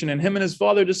realization, and him and his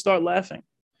father just start laughing.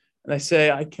 And I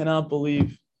say, I cannot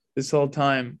believe this whole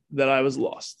time that I was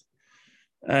lost.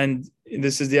 And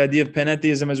this is the idea of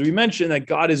panentheism, as we mentioned, that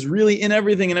God is really in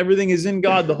everything and everything is in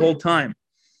God the whole time.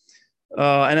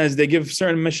 And as they give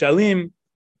certain mishalim,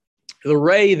 the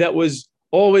ray that was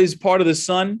always part of the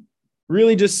sun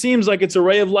really just seems like it's a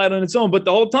ray of light on its own, but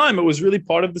the whole time it was really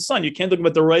part of the sun. You can't talk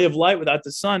about the ray of light without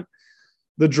the sun.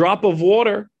 The drop of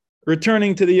water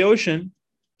returning to the ocean,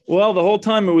 well, the whole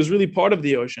time it was really part of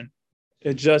the ocean.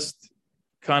 It just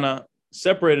kind of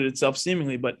separated itself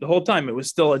seemingly, but the whole time it was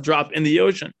still a drop in the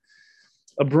ocean.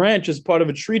 A branch is part of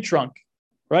a tree trunk,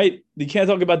 right? You can't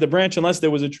talk about the branch unless there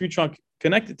was a tree trunk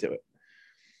connected to it.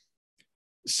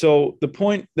 So the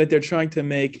point that they're trying to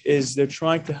make is they're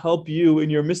trying to help you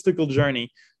in your mystical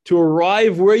journey to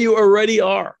arrive where you already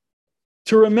are,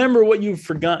 to remember what you've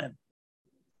forgotten.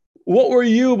 What were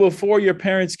you before your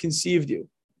parents conceived you?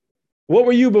 What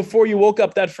were you before you woke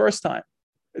up that first time?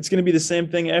 It's going to be the same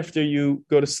thing after you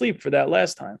go to sleep for that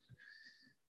last time.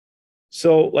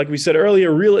 So, like we said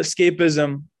earlier, real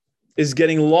escapism is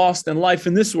getting lost in life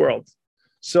in this world.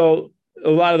 So, a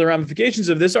lot of the ramifications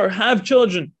of this are have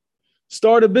children,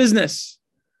 start a business,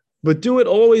 but do it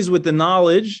always with the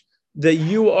knowledge that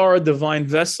you are a divine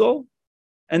vessel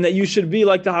and that you should be,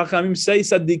 like the Hachamim say,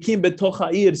 Saddiqim betoch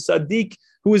ha'ir, Saddiq,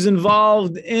 who is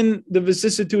involved in the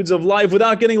vicissitudes of life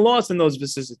without getting lost in those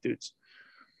vicissitudes.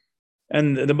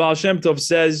 And the Baal Shem Tov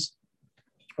says,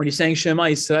 when you're saying Shema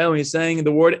Yisrael, when you're saying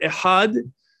the word Ehad,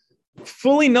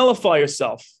 fully nullify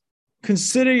yourself.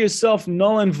 Consider yourself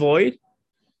null and void,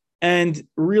 and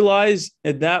realize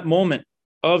at that moment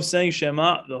of saying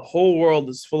Shema, the whole world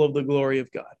is full of the glory of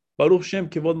God. Baruch Shem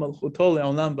Kivod Malchuto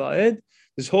Le'olam Ba'ed.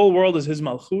 This whole world is His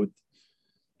Malchut,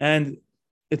 and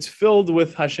it's filled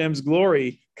with Hashem's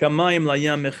glory. Kamayim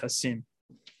Layam Mechasim.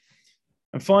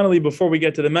 And finally, before we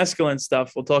get to the mescaline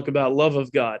stuff, we'll talk about love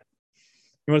of God.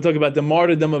 We want to talk about the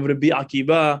martyrdom of Rabbi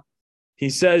Akiva. He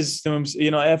says to him,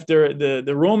 after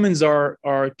the Romans are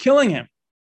killing him,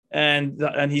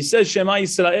 and he says Shema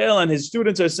Yisrael, and his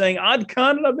students are saying Ad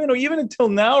Kan Rabbeinu, even until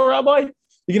now, Rabbi,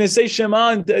 you're going to say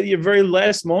Shema in your very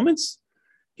last moments.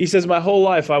 He says, my whole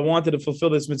life I wanted to fulfill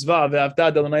this mitzvah,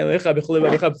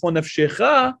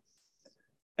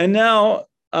 and now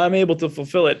I'm able to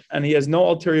fulfill it. And he has no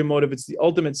ulterior motive. It's the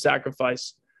ultimate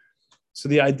sacrifice. So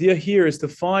the idea here is to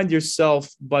find yourself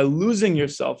by losing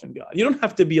yourself in God. You don't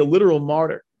have to be a literal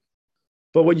martyr,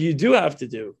 but what you do have to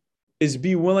do is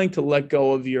be willing to let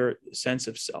go of your sense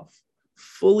of self.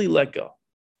 Fully let go.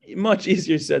 Much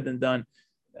easier said than done.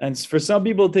 And for some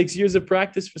people, it takes years of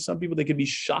practice. For some people, they could be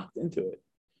shocked into it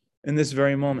in this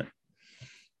very moment.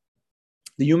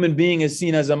 The human being is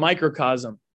seen as a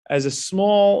microcosm, as a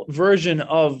small version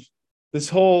of this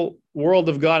whole world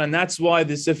of God. And that's why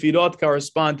the Sefirot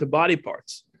correspond to body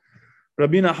parts.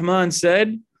 Rabbi Nachman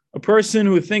said, a person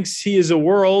who thinks he is a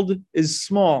world is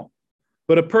small,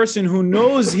 but a person who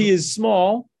knows he is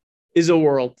small is a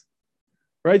world.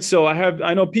 Right? So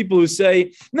I know people who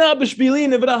say, no,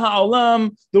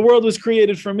 the world was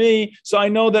created for me. So I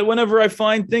know that whenever I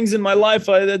find things in my life,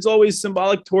 that's always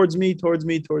symbolic towards me.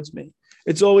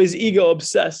 It's always ego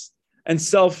obsessed and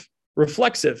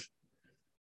self-reflexive.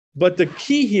 But the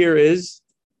key here is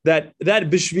that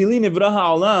bishvili nivra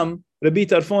ha'olam, Rabbi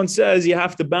Tarfon says you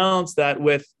have to balance that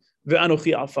with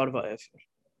ve'anochi afar va'efer.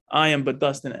 I am but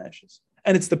dust and ashes.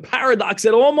 And it's the paradox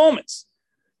at all moments.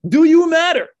 Do you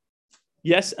matter?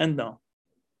 Yes and no.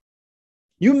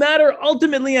 You matter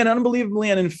ultimately and unbelievably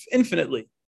and infinitely.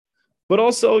 But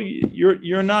also your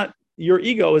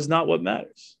ego is not what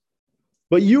matters.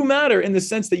 But you matter in the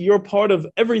sense that you're part of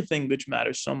everything which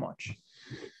matters so much.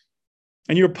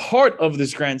 And you're part of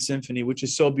this grand symphony, which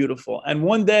is so beautiful. And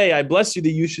one day, I bless you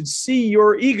that you should see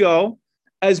your ego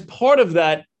as part of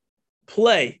that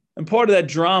play and part of that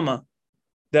drama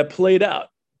that played out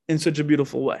in such a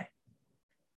beautiful way.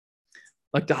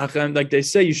 Like they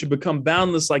say, you should become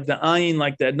boundless like the ayin,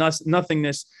 like that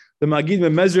nothingness. The Magid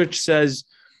Mezrich says,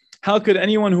 how could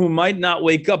anyone who might not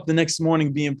wake up the next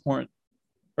morning be important?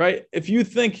 Right? If you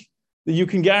think that you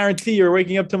can guarantee you're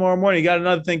waking up tomorrow morning, you got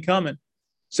another thing coming.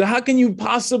 So how can you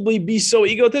possibly be so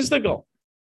egotistical?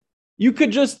 You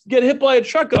could just get hit by a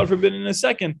truck, God forbid, in a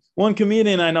second. One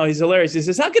comedian I know, he's hilarious. He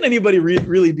says, how can anybody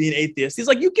really be an atheist? He's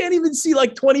like, you can't even see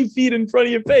like 20 feet in front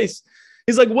of your face.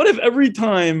 He's like, what if every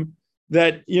time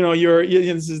that,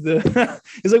 this is the,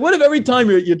 he's like, what if every time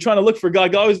you're trying to look for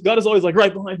God, God is always like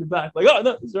right behind your back. Like, oh,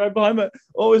 no, he's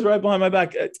always right behind my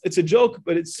back. It's a joke,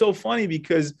 but it's so funny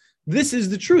because this is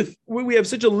the truth. We have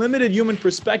such a limited human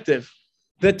perspective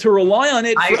that to rely on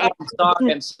it.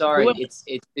 I'm sorry.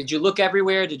 Did you look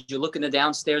everywhere? Did you look in the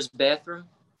downstairs bathroom?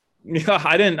 Yeah,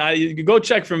 I didn't. You go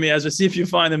check for me, Ezra. See if you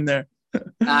find him there.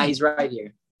 He's right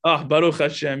here. Oh, Baruch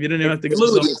Hashem. You didn't even have to go.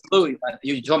 Louis.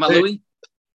 You talking about Louis?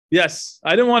 Yes.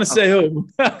 I didn't want to say who,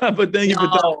 but thank you for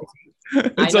telling me.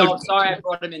 I know. Okay. I'm sorry I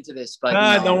brought him into this, but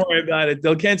don't worry about it.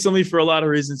 They'll cancel me for a lot of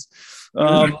reasons.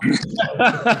 I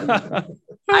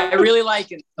really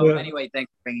like it. So anyway,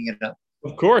 thanks for bringing it up.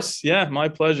 Of course. Yeah, my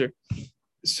pleasure.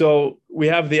 So we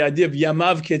have the idea of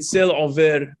Yamav Ketzel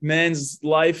Over. Man's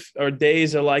life or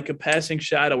days are like a passing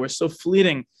shadow. We're so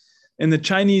fleeting. In the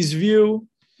Chinese view,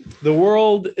 the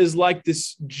world is like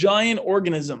this giant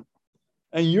organism.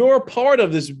 And you're part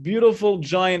of this beautiful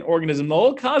giant organism. The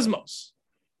whole cosmos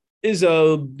is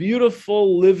a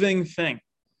beautiful living thing.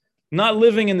 Not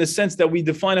living in the sense that we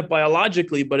define it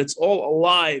biologically, but it's all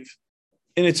alive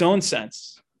in its own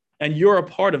sense. And you're a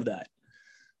part of that.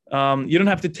 You don't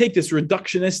have to take this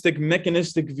reductionistic,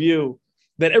 mechanistic view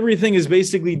that everything is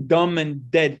basically dumb and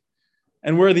dead.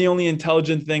 And we're the only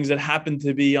intelligent things that happen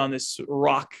to be on this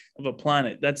rock of a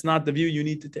planet. That's not the view you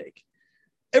need to take.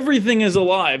 Everything is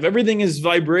alive. Everything is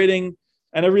vibrating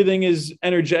and everything is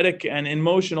energetic and in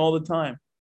motion all the time.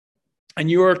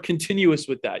 And you are continuous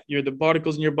with that. The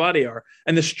particles in your body are.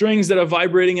 And the strings that are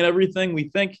vibrating and everything we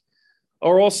think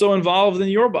are also involved in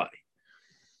your body.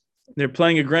 They're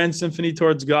playing a grand symphony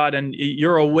towards God, and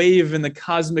you're a wave in the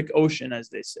cosmic ocean, as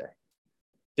they say.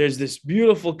 There's this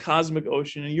beautiful cosmic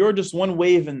ocean, and you're just one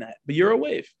wave in that, but you're a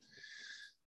wave.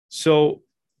 So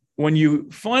when you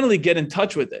finally get in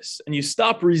touch with this and you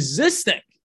stop resisting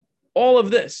all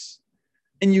of this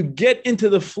and you get into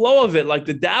the flow of it, like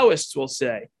the Taoists will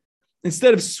say,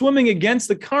 instead of swimming against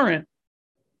the current,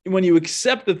 when you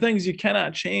accept the things you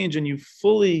cannot change and you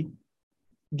fully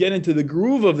get into the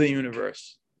groove of the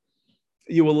universe,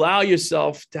 you allow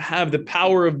yourself to have the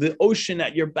power of the ocean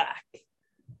at your back.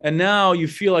 And now you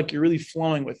feel like you're really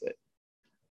flowing with it.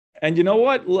 And you know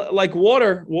what? Like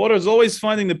water is always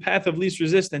finding the path of least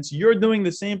resistance. You're doing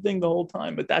the same thing the whole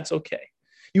time, but that's okay.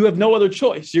 You have no other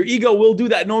choice. Your ego will do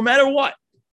that no matter what.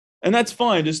 And that's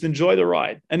fine. Just enjoy the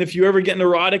ride. And if you ever get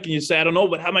neurotic and you say, I don't know,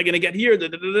 but how am I going to get here?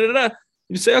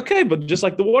 You say, okay, but just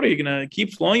like the water, you're going to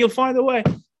keep flowing. You'll find a way.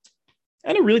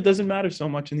 And it really doesn't matter so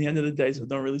much in the end of the day, so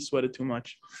don't really sweat it too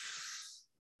much.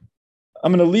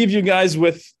 I'm going to leave you guys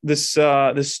with this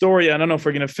story. I don't know if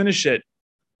we're going to finish it,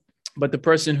 but the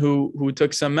person who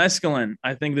took some mescaline.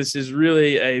 I think this is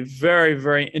really a very,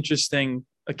 very interesting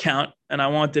account, and I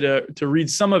wanted to read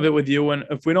some of it with you. And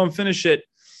if we don't finish it,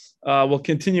 we'll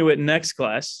continue it next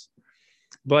class.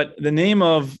 But the name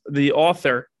of the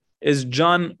author is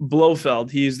John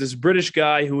Blofeld. He is this British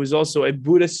guy who is also a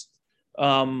Buddhist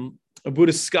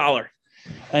scholar,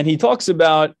 and he talks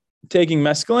about taking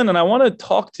mescaline. And I want to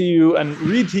talk to you and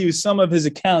read to you some of his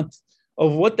account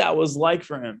of what that was like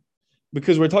for him,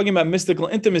 because we're talking about mystical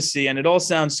intimacy, and it all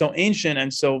sounds so ancient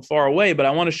and so far away. But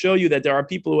I want to show you that there are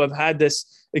people who have had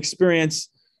this experience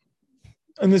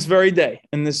in this very day,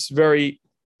 in this very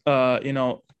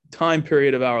time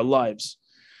period of our lives.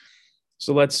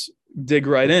 So let's dig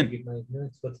right in.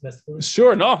 What's mescaline?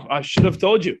 Sure. No, I should have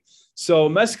told you. So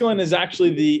mescaline is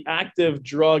actually the active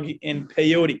drug in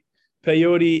peyote.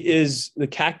 Peyote is the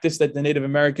cactus that the Native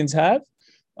Americans have.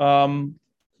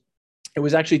 It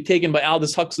was actually taken by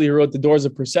Aldous Huxley, who wrote The Doors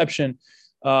of Perception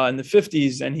in the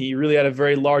 50s, and he really had a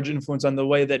very large influence on the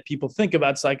way that people think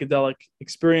about psychedelic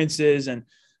experiences. And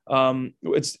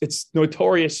it's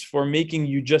notorious for making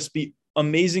you just be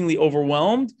amazingly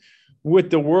overwhelmed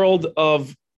with the world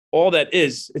of all that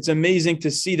is. It's amazing to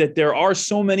see that there are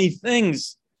so many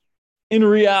things in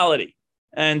reality,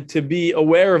 and to be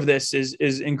aware of this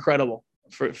is incredible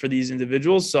for these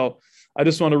individuals. So I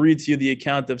just want to read to you the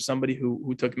account of somebody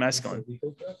who took mescaline.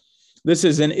 This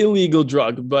is an illegal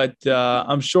drug, but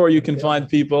I'm sure you can find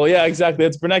people. Yeah, exactly.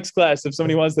 It's for next class if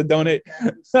somebody wants to donate.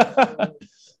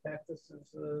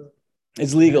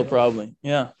 It's legal, probably.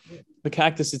 Yeah. The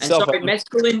cactus And itself. sorry,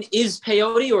 mescaline is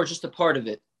peyote or just a part of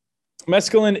it?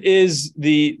 Mescaline is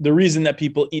the reason that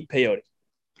people eat peyote.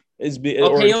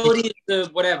 Peyote is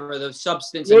the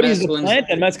substance. Peyote is the plant,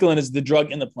 and mescaline is the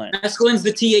drug in the plant. Mescaline's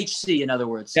the THC, in other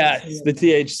words. Yes, the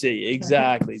THC,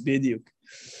 exactly. Biduk.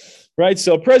 Right,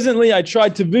 so presently I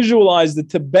tried to visualize the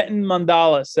Tibetan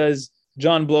mandala, says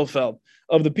John Blofeld,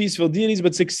 of the peaceful deities,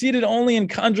 but succeeded only in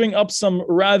conjuring up some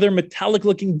rather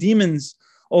metallic-looking demons.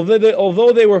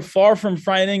 Although they were far from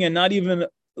frightening and not even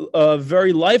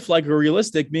very lifelike or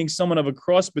realistic, being somewhat of a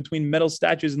cross between metal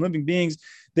statues and living beings,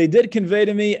 they did convey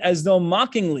to me, as though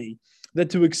mockingly, that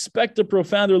to expect a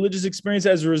profound religious experience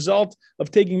as a result of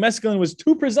taking mescaline was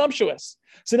too presumptuous.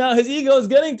 So now his ego is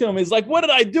getting to him. He's like, what did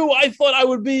I do? I thought I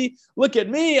would be, look at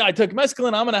me. I took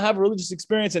mescaline. I'm going to have a religious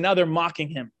experience. And now they're mocking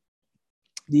him.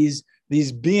 These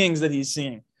beings that he's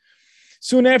seeing.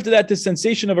 Soon after that, the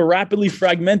sensation of a rapidly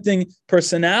fragmenting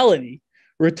personality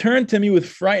returned to me with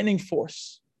frightening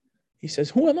force. He says,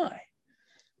 who am I?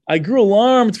 I grew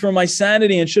alarmed for my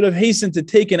sanity and should have hastened to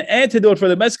take an antidote for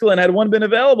the mescaline had one been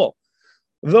available.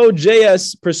 Though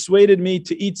J.S. persuaded me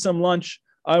to eat some lunch,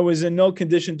 I was in no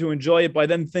condition to enjoy it. By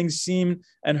then, things seen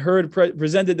and heard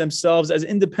presented themselves as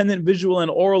independent visual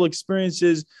and oral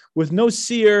experiences with no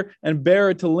seer and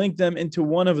bearer to link them into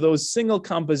one of those single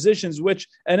compositions which,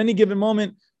 at any given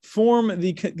moment, form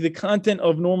the content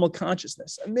of normal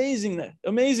consciousness.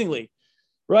 Amazingly,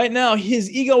 right now, his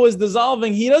ego is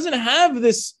dissolving. He doesn't have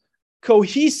this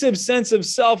cohesive sense of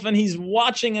self, and he's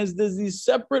watching as there's these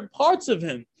separate parts of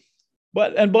him.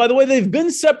 And by the way, they've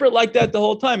been separate like that the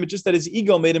whole time. It's just that his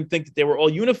ego made him think that they were all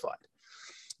unified.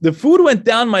 The food went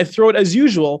down my throat as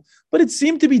usual, but it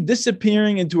seemed to be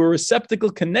disappearing into a receptacle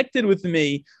connected with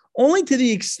me, only to the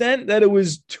extent that it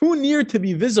was too near to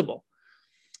be visible.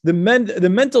 The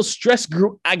mental stress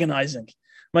grew agonizing.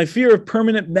 My fear of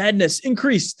permanent madness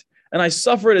increased, and I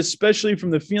suffered especially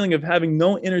from the feeling of having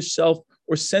no inner self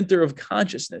or center of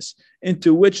consciousness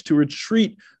into which to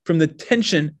retreat from the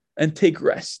tension and take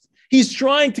rest. He's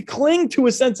trying to cling to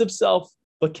a sense of self,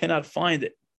 but cannot find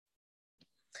it.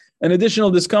 An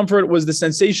additional discomfort was the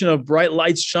sensation of bright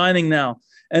lights shining now,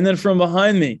 and then from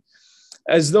behind me,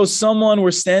 as though someone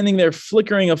were standing there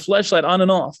flickering a flashlight on and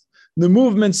off. The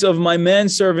movements of my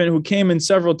manservant, who came in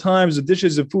several times with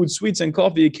dishes of food, sweets, and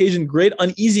coffee, occasioned great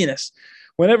uneasiness.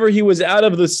 Whenever he was out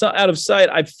of sight,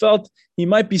 I felt he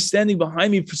might be standing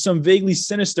behind me for some vaguely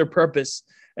sinister purpose.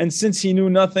 And since he knew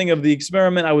nothing of the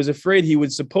experiment, I was afraid he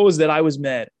would suppose that I was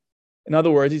mad. In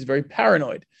other words, he's very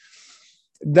paranoid.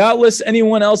 Doubtless,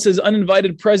 anyone else's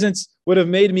uninvited presence would have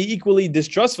made me equally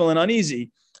distrustful and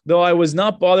uneasy, though I was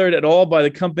not bothered at all by the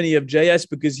company of J.S.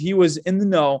 because he was in the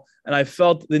know and I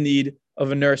felt the need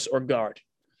of a nurse or guard.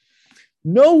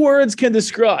 No words can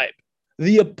describe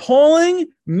the appalling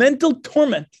mental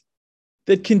torment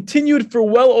that continued for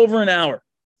well over an hour.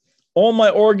 All my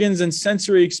organs and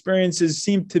sensory experiences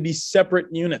seemed to be separate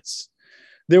units.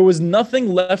 There was nothing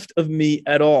left of me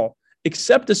at all,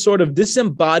 except a sort of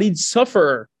disembodied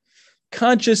sufferer,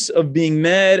 conscious of being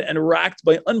mad and racked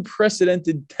by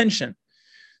unprecedented tension.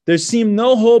 There seemed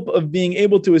no hope of being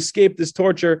able to escape this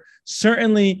torture,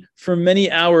 certainly for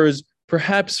many hours,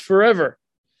 perhaps forever.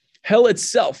 Hell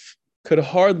itself could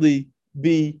hardly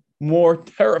be more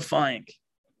terrifying.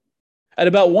 At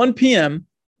about 1 p.m.,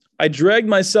 I dragged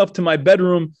myself to my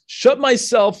bedroom, shut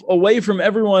myself away from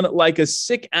everyone like a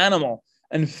sick animal,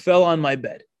 and fell on my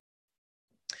bed.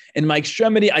 In my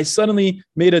extremity, I suddenly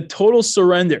made a total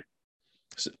surrender,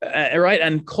 right,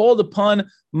 and called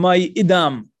upon my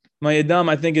idam. My idam,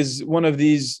 I think, is one of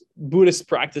these Buddhist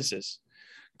practices.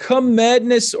 Come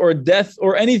madness or death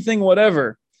or anything,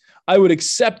 whatever, I would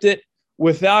accept it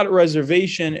without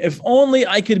reservation if only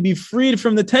I could be freed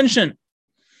from the tension.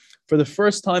 For the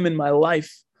first time in my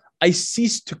life, I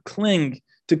ceased to cling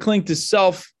to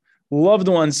self, loved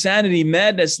one, sanity,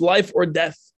 madness, life, or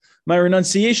death. My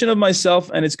renunciation of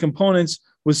myself and its components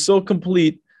was so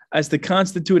complete as to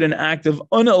constitute an act of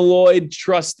unalloyed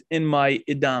trust in my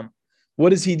idam.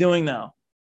 What is he doing now?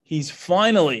 He's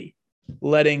finally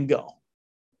letting go.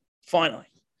 Finally.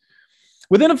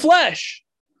 Within a flash,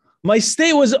 my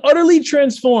state was utterly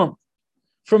transformed.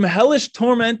 From hellish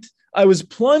torment, I was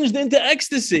plunged into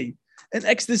ecstasy, an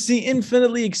ecstasy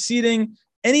infinitely exceeding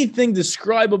anything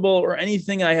describable or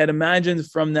anything I had imagined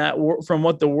from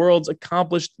what the world's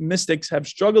accomplished mystics have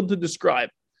struggled to describe.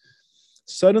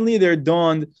 Suddenly there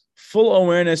dawned full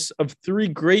awareness of three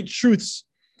great truths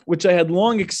which I had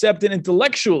long accepted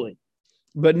intellectually,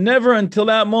 but never until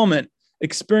that moment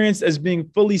experienced as being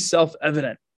fully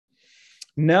self-evident.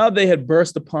 Now they had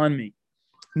burst upon me,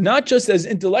 not just as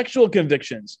intellectual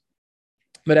convictions,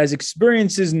 but as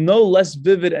experiences no less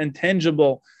vivid and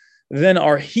tangible than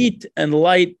are heat and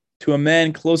light to a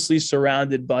man closely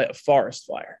surrounded by a forest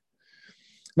fire.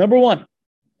 Number one,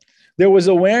 there was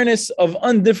awareness of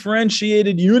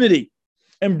undifferentiated unity,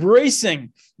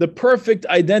 embracing the perfect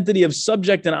identity of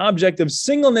subject and object, of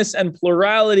singleness and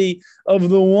plurality, of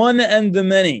the one and the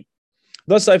many.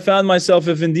 Thus, I found myself,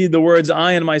 if indeed the words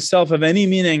I and myself have any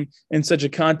meaning in such a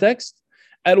context,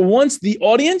 at once the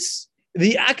audience,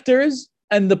 the actors,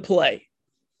 and the play.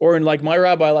 Or in, like my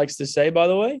rabbi likes to say, by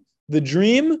the way, the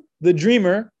dream, the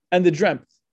dreamer, and the dreamt.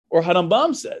 Or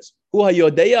Harambam says, Hu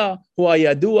hayodeya, hu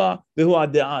hayadua, v'hu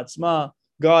ha'de'a atzma.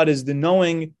 God is the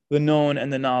knowing, the known,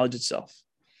 and the knowledge itself.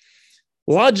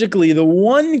 Logically, the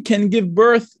one can give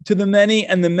birth to the many,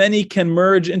 and the many can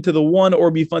merge into the one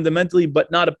or be fundamentally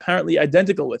but not apparently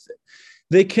identical with it.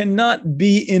 They cannot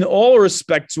be in all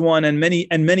respects one and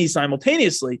many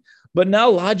simultaneously, but now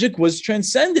logic was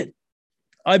transcended.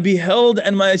 I beheld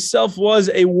and myself was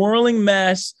a whirling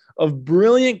mass of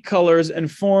brilliant colors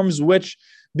and forms which,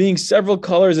 being several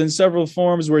colors and several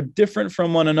forms, were different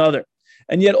from one another,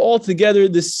 and yet altogether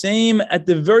the same at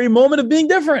the very moment of being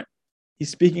different. He's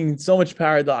speaking in so much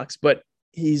paradox, but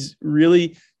he's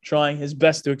really trying his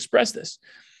best to express this.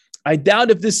 I doubt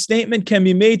if this statement can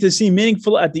be made to seem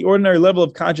meaningful at the ordinary level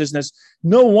of consciousness.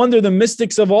 No wonder the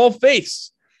mystics of all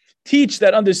faiths teach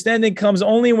that understanding comes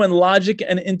only when logic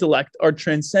and intellect are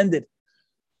transcended.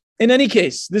 In any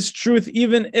case, this truth,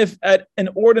 even if at an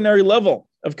ordinary level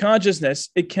of consciousness,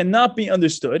 it cannot be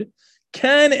understood,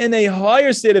 can in a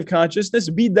higher state of consciousness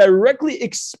be directly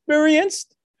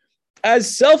experienced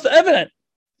as self-evident.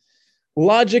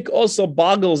 Logic also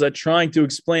boggles at trying to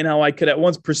explain how I could at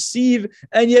once perceive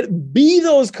and yet be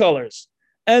those colors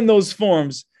and those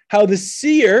forms, how the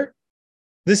seer,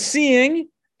 the seeing,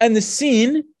 and the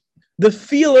seen, the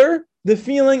feeler, the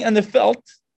feeling, and the felt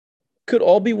could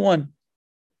all be one.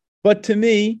 But to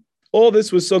me, all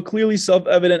this was so clearly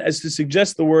self-evident as to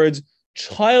suggest the words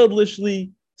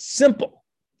childishly simple.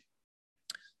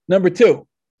 Number two,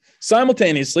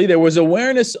 simultaneously, there was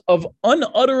awareness of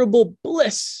unutterable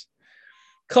bliss,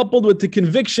 coupled with the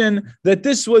conviction that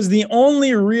this was the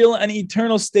only real and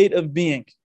eternal state of being.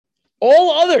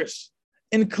 All others,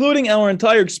 including our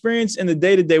entire experience in the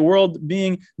day-to-day world,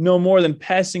 being no more than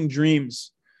passing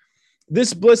dreams.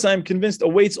 This bliss, I am convinced,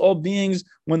 awaits all beings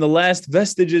when the last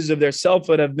vestiges of their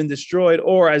selfhood have been destroyed,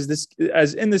 or as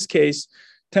in this case,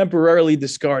 temporarily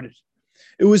discarded.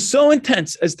 It was so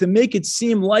intense as to make it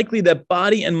seem likely that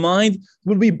body and mind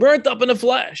would be burnt up in a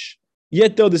flash.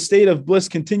 Yet, though the state of bliss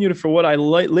continued for what I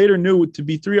later knew to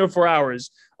be 3 or 4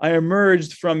 hours, I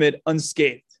emerged from it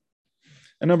unscathed.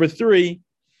 And number three,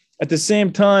 at the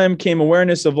same time came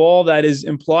awareness of all that is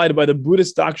implied by the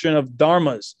Buddhist doctrine of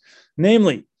dharmas,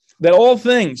 namely, that all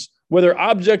things, whether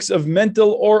objects of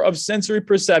mental or of sensory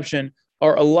perception,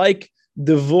 are alike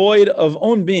devoid of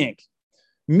own being.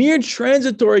 Mere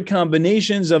transitory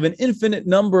combinations of an infinite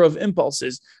number of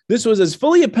impulses. This was as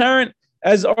fully apparent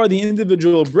as are the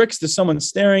individual bricks to someone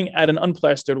staring at an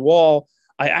unplastered wall.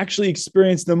 I actually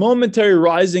experienced the momentary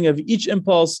rising of each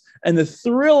impulse and the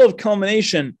thrill of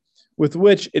culmination with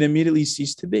which it immediately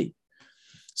ceased to be.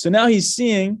 So now he's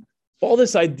seeing all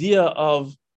this idea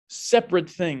of separate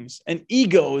things and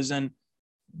egos and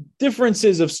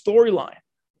differences of storyline.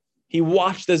 He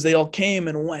watched as they all came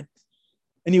and went,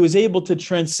 and he was able to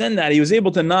transcend that. He was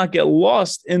able to not get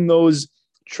lost in those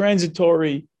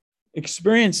transitory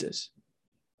experiences.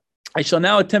 I shall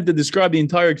now attempt to describe the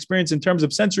entire experience in terms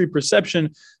of sensory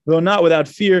perception, though not without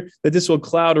fear that this will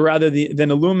cloud rather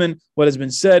than illumine what has been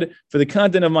said. For the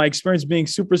content of my experience being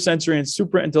supersensory and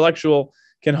superintellectual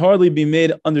can hardly be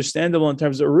made understandable in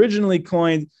terms originally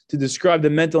coined to describe the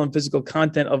mental and physical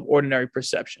content of ordinary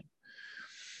perception.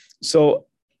 So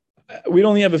we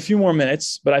only have a few more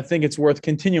minutes, but I think it's worth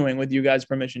continuing with you guys'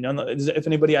 permission. If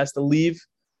anybody has to leave,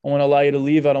 I want to allow you to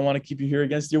leave. I don't want to keep you here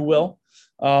against your will.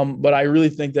 But I really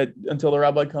think that until the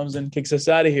rabbi comes and kicks us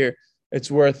out of here,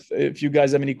 it's worth, if you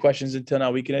guys have any questions until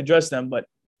now, we can address them, but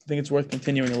I think it's worth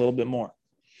continuing a little bit more.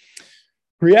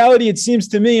 Reality, it seems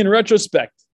to me in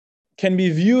retrospect, can be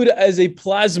viewed as a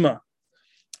plasma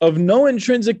of no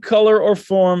intrinsic color or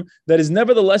form that is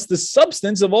nevertheless the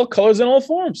substance of all colors and all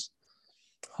forms.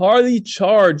 Hardly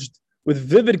charged with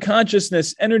vivid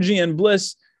consciousness, energy, and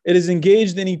bliss, it is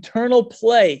engaged in eternal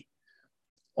play,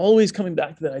 always coming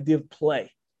back to that idea of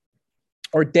play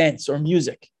or dance or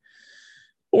music.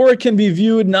 Or it can be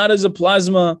viewed not as a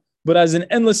plasma, but as an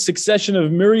endless succession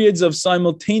of myriads of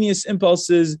simultaneous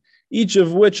impulses, each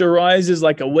of which arises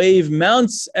like a wave,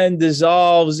 mounts and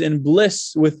dissolves in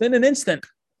bliss within an instant.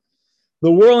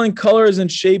 The whirling colors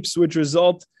and shapes which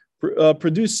result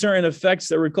produce certain effects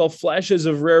that recall flashes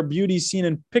of rare beauty seen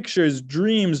in pictures,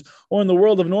 dreams, or in the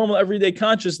world of normal everyday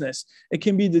consciousness. It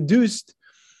can be deduced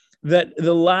that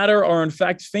the latter are in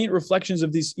fact faint reflections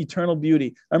of this eternal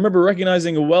beauty. I remember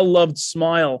recognizing a well-loved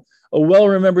smile, a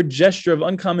well-remembered gesture of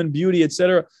uncommon beauty,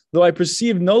 etc. Though I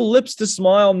perceived no lips to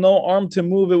smile, no arm to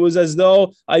move, it was as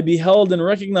though I beheld and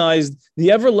recognized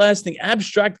the everlasting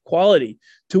abstract quality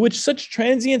to which such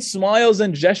transient smiles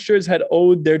and gestures had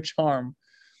owed their charm.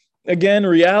 Again,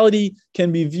 reality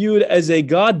can be viewed as a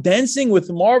God dancing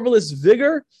with marvelous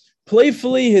vigor,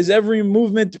 playfully his every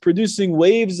movement producing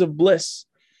waves of bliss.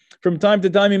 From time to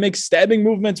time, he makes stabbing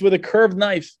movements with a curved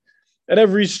knife. At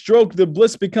every stroke, the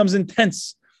bliss becomes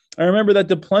intense. I remember that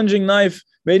the plunging knife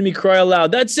made me cry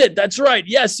aloud. That's it. That's right.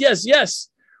 Yes, yes, yes.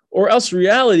 Or else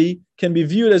reality can be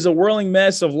viewed as a whirling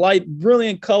mass of light,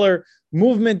 brilliant color,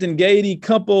 movement, and gaiety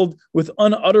coupled with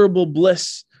unutterable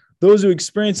bliss. Those who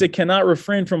experience it cannot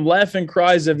refrain from laughing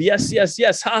cries of yes, yes,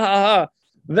 yes, ha, ha, ha.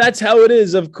 That's how it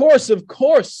is. Of course, of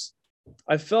course.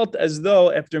 I felt as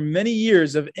though after many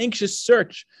years of anxious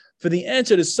search for the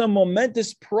answer to some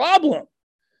momentous problem,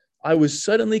 I was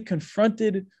suddenly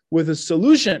confronted with a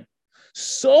solution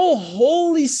so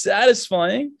wholly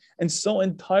satisfying and so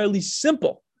entirely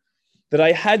simple that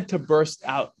I had to burst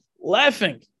out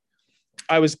laughing.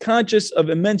 I was conscious of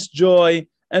immense joy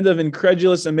and of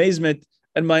incredulous amazement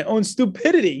at my own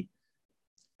stupidity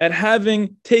at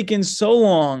having taken so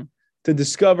long to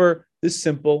discover this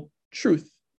simple truth.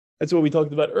 That's what we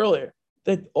talked about earlier,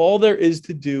 that all there is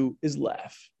to do is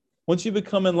laugh. Once you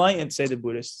become enlightened, say the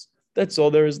Buddhists, that's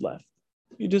all there is left.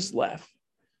 You just laugh.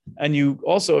 And you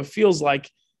also, it feels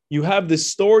like you have this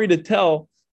story to tell,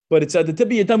 but it's at the tip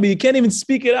of your tongue, but you can't even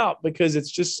speak it out because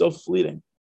it's just so fleeting.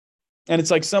 And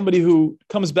it's like somebody who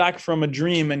comes back from a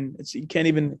dream and you can't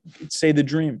even say the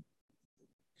dream.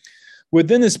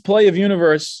 Within this play of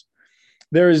universe,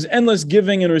 there is endless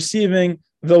giving and receiving,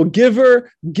 though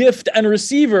giver, gift, and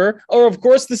receiver are, of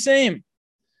course, the same.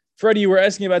 Freddie, you were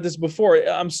asking about this before.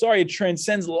 I'm sorry, it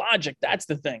transcends logic. That's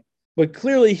the thing. But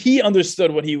clearly, he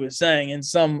understood what he was saying in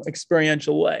some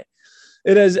experiential way.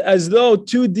 It is as though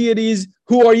two deities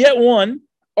who are yet one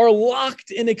are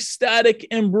locked in ecstatic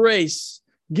embrace,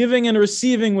 giving and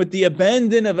receiving with the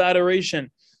abandon of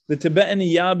adoration. The Tibetan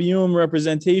Yab-Yum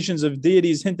representations of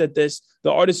deities hint at this.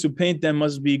 The artists who paint them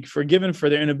must be forgiven for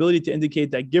their inability to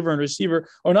indicate that giver and receiver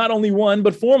are not only one,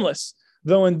 but formless.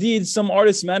 Though indeed, some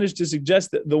artists manage to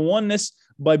suggest that the oneness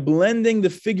by blending the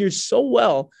figures so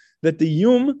well that the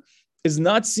yum is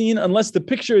not seen unless the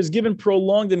picture is given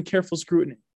prolonged and careful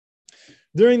scrutiny.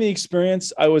 During the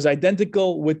experience, I was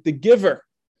identical with the giver,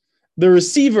 the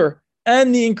receiver,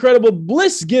 and the incredible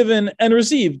bliss given and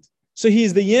received. So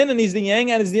he's the yin and he's the yang,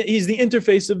 and he's the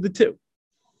interface of the two.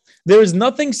 There is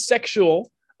nothing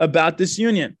sexual about this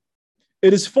union.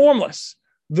 It is formless.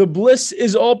 The bliss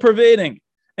is all-pervading,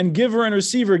 and giver and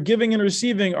receiver, giving and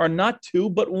receiving, are not two,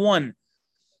 but one.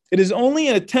 It is only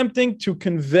in attempting to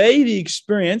convey the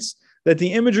experience that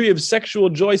the imagery of sexual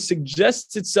joy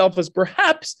suggests itself as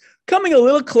perhaps coming a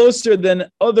little closer than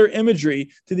other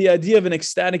imagery to the idea of an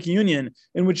ecstatic union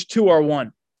in which two are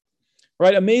one.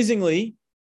 Right? Amazingly,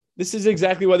 this is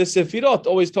exactly why the Sefirot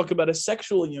always talk about a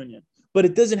sexual union. But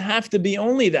it doesn't have to be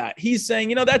only that. He's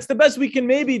saying, that's the best we can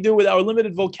maybe do with our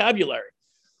limited vocabulary.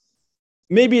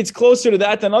 Maybe it's closer to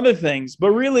that than other things,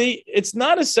 but really it's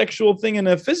not a sexual thing in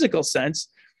a physical sense,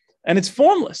 and it's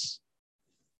formless.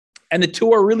 And the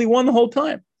two are really one the whole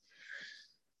time.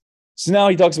 So now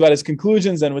he talks about his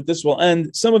conclusions, and with this we'll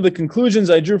end. Some of the conclusions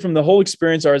I drew from the whole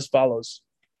experience are as follows.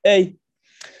 A,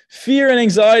 fear and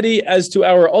anxiety as to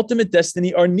our ultimate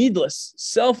destiny are needless,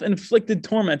 self-inflicted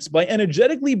torments. By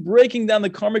energetically breaking down the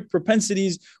karmic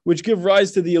propensities which give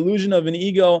rise to the illusion of an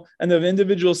ego and of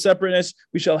individual separateness,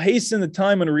 we shall hasten the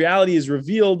time when reality is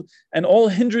revealed and all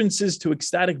hindrances to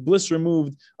ecstatic bliss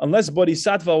removed. Unless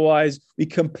bodhisattva-wise, we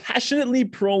compassionately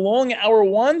prolong our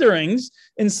wanderings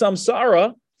in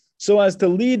samsara so as to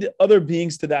lead other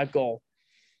beings to that goal.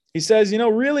 He says,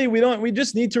 really, we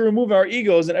just need to remove our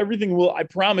egos and everything will, I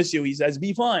promise you, he says,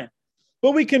 be fine.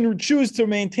 But we can choose to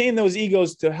maintain those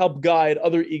egos to help guide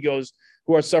other egos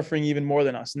who are suffering even more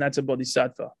than us. And that's a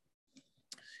bodhisattva.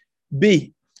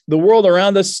 B, the world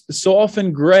around us, so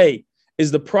often gray,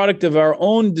 is the product of our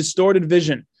own distorted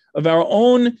vision, of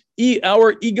our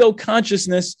ego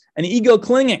consciousness and ego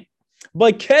clinging.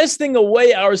 By casting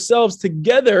away ourselves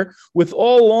together with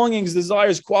all longings,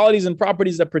 desires, qualities, and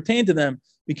properties that pertain to them,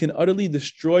 we can utterly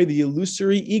destroy the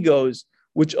illusory egos,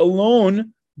 which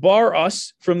alone bar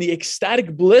us from the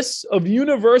ecstatic bliss of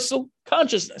universal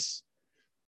consciousness.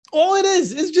 All it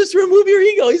is just remove your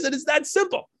ego. He said it's that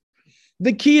simple.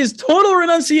 The key is total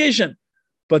renunciation.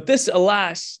 But this,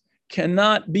 alas,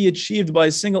 cannot be achieved by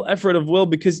a single effort of will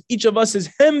because each of us is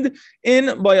hemmed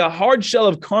in by a hard shell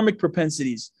of karmic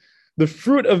propensities, the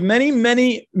fruit of many,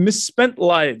 many misspent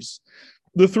lives.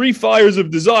 The three fires of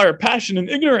desire, passion, and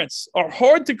ignorance are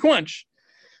hard to quench,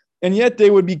 and yet they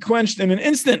would be quenched in an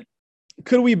instant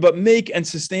could we but make and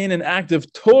sustain an act of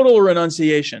total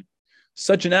renunciation.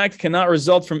 Such an act cannot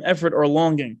result from effort or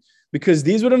longing, because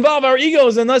these would involve our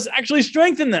egos and thus actually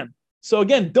strengthen them. So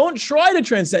again, don't try to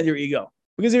transcend your ego,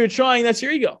 because if you're trying, that's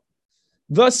your ego.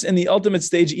 Thus, in the ultimate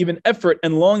stage, even effort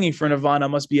and longing for nirvana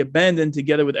must be abandoned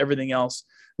together with everything else.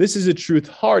 This is a truth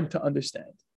hard to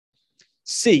understand.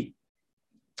 C,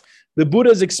 the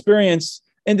Buddha's experience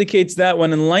indicates that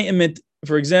when enlightenment,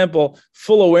 for example,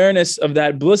 full awareness of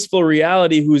that blissful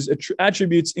reality whose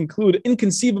attributes include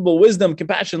inconceivable wisdom,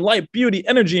 compassion, light, beauty,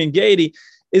 energy, and gaiety,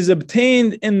 is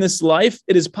obtained in this life,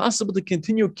 it is possible to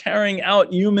continue carrying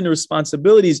out human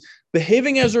responsibilities,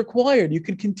 behaving as required. You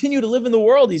can continue to live in the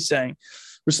world, he's saying,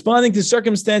 responding to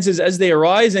circumstances as they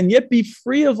arise, and yet be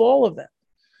free of all of them.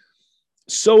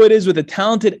 So it is with a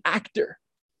talented actor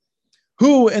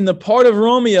who, in the part of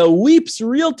Romeo, weeps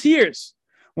real tears.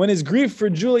 When his grief for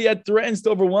Juliet threatens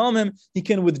to overwhelm him, he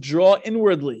can withdraw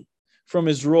inwardly from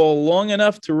his role long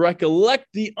enough to recollect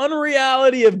the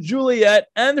unreality of Juliet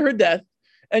and her death,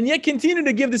 and yet continue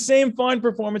to give the same fine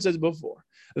performance as before.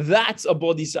 That's a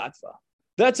bodhisattva.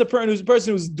 That's a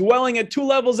person who's dwelling at two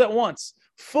levels at once,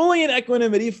 fully in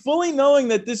equanimity, fully knowing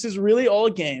that this is really all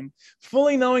a game,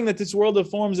 fully knowing that this world of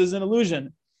forms is an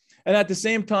illusion, and at the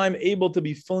same time able to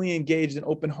be fully engaged and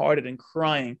open-hearted and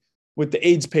crying with the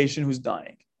AIDS patient who's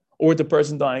dying or with the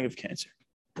person dying of cancer.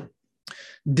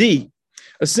 D,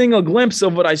 a single glimpse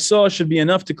of what I saw should be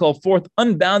enough to call forth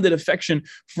unbounded affection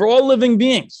for all living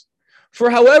beings.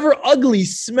 For however ugly,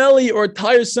 smelly, or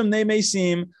tiresome they may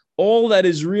seem, all that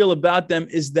is real about them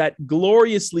is that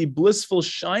gloriously blissful,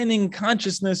 shining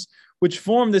consciousness which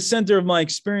formed the center of my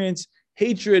experience.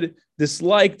 Hatred,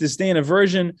 dislike, disdain,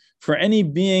 aversion for any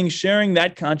being sharing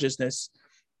that consciousness,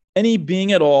 any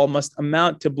being at all, must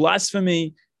amount to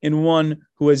blasphemy in one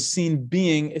who has seen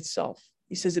being itself.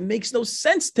 He says it makes no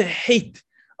sense to hate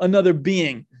another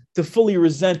being, to fully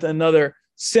resent another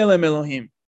Selem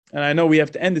Elohim. And I know we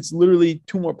have to end. It's literally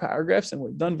 2 more paragraphs and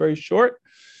we're done very short.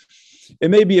 It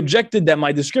may be objected that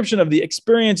my description of the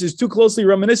experience is too closely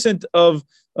reminiscent of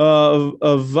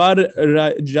Vajrayana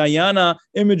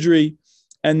imagery,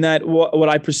 and that what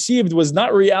I perceived was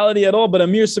not reality at all, but a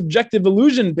mere subjective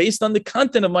illusion based on the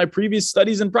content of my previous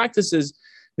studies and practices.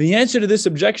 The answer to this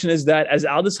objection is that, as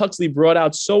Aldous Huxley brought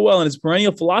out so well in his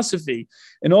perennial philosophy,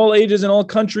 in all ages and all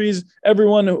countries,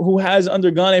 everyone who has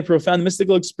undergone a profound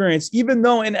mystical experience, even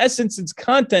though in essence its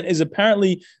content is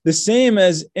apparently the same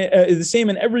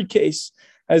in every case,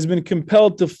 has been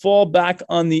compelled to fall back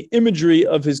on the imagery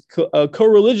of his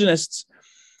co-religionists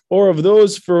or of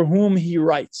those for whom he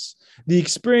writes. The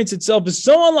experience itself is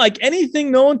so unlike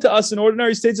anything known to us in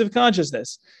ordinary states of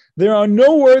consciousness. There are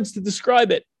no words to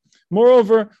describe it.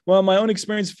 Moreover, while my own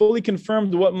experience fully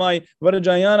confirmed what my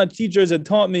Vajrayana teachers had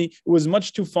taught me, it was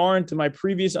much too foreign to my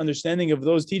previous understanding of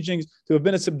those teachings to have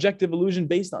been a subjective illusion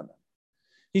based on them.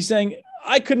 He's saying,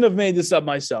 I couldn't have made this up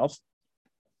myself.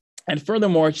 And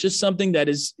furthermore, it's just something that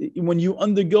is, when you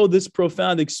undergo this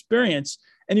profound experience,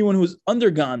 anyone who's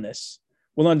undergone this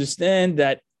will understand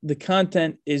that the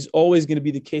content is always going to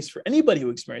be the case for anybody who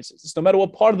experiences this, no matter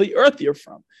what part of the earth you're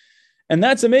from. And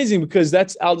that's amazing because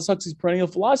that's Aldous Huxley's perennial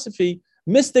philosophy.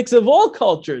 Mystics of all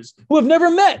cultures who have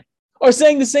never met are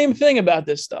saying the same thing about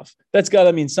this stuff. That's got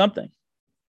to mean something.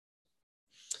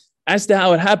 As to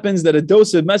how it happens that a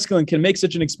dose of mescaline can make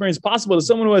such an experience possible to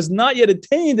someone who has not yet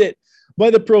attained it by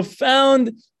the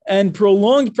profound and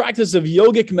prolonged practice of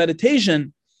yogic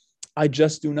meditation, I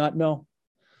just do not know.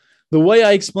 The way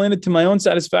I explain it to my own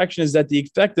satisfaction is that the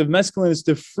effect of mescaline is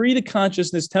to free the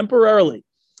consciousness temporarily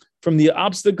from the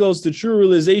obstacles to true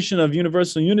realization of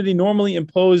universal unity normally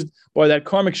imposed by that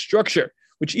karmic structure,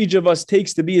 which each of us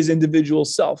takes to be his individual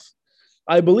self.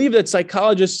 I believe that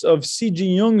psychologists of C.G.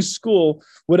 Jung's school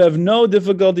would have no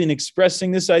difficulty in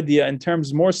expressing this idea in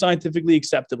terms more scientifically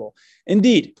acceptable.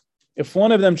 Indeed, if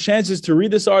one of them chances to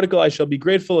read this article, I shall be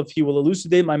grateful if he will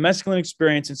elucidate my mescaline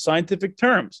experience in scientific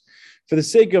terms, for the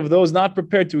sake of those not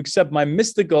prepared to accept my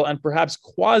mystical and perhaps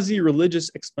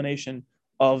quasi-religious explanation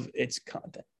of its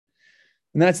content.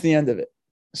 And that's the end of it.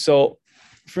 So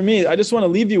for me, I just want to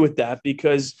leave you with that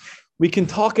because we can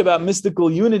talk about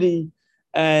mystical unity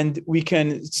and we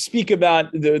can speak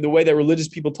about the way that religious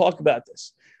people talk about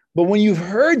this. But when you've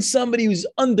heard somebody who's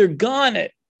undergone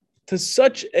it to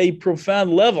such a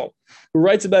profound level, who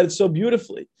writes about it so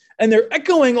beautifully, and they're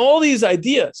echoing all these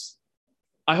ideas,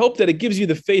 I hope that it gives you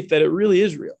the faith that it really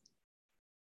is real.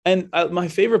 And my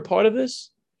favorite part of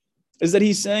this is that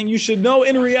he's saying you should know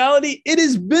in reality, it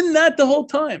has been that the whole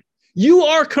time. You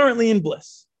are currently in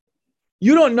bliss.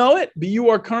 You don't know it, but you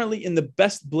are currently in the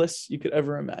best bliss you could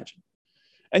ever imagine.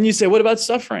 And you say, what about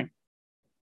suffering?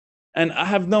 And I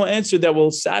have no answer that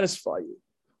will satisfy you.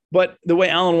 But the way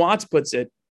Alan Watts puts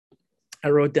it, I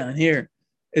wrote down here,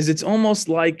 is it's almost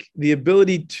like the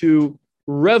ability to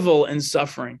revel in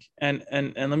suffering. And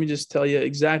let me just tell you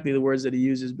exactly the words that he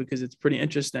uses because it's pretty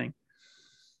interesting.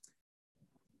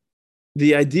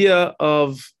 The idea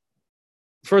of,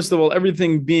 first of all,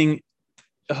 everything being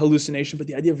a hallucination, but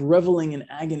the idea of reveling in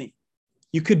agony.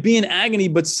 You could be in agony,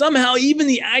 but somehow even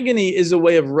the agony is a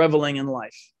way of reveling in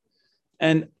life.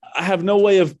 And I have no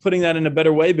way of putting that in a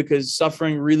better way because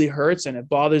suffering really hurts and it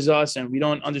bothers us and we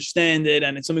don't understand it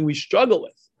and it's something we struggle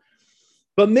with.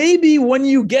 But maybe when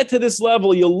you get to this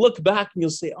level, you'll look back and you'll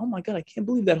say, oh my God, I can't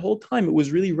believe that whole time it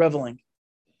was really reveling.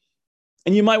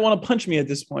 And you might want to punch me at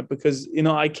this point because,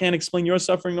 I can't explain your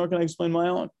suffering, nor can I explain my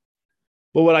own.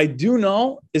 But what I do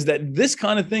know is that this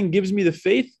kind of thing gives me the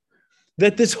faith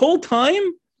that this whole time,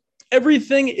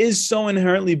 everything is so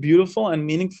inherently beautiful and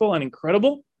meaningful and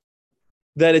incredible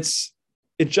that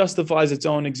it justifies its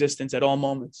own existence at all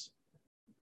moments.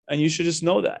 And you should just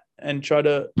know that and try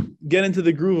to get into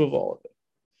the groove of all of it.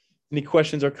 Any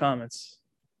questions or comments?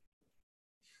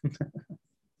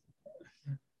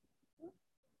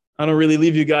 I don't really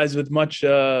leave you guys with much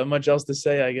else to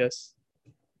say, I guess.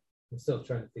 I'm still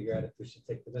trying to figure out if we should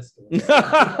take the mescaline.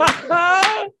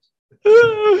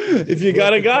 If you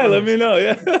got a guy, let me know.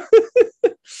 Yeah.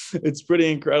 It's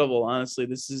pretty incredible, honestly.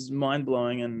 This is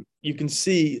mind-blowing, and you can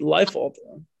see life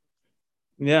altering.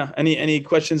 Yeah. Any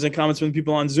questions and comments from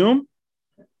people on Zoom?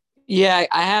 Yeah,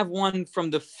 I have one from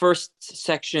the first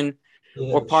section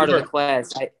or part of the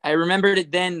class. I remembered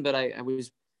it then, but I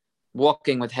was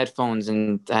walking with headphones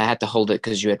and I had to hold it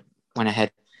because you had went ahead.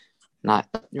 Not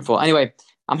your fault. Anyway,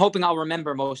 I'm hoping I'll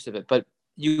remember most of it. But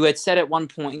you had said at one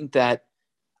point that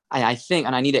I think,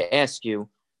 and I need to ask you,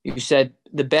 you said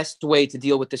the best way to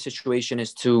deal with the situation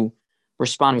is to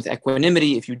respond with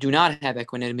equanimity. If you do not have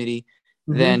equanimity,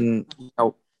 then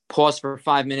pause for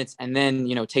 5 minutes and then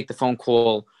take the phone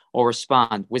call or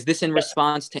respond. Was this in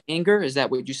response to anger? Is that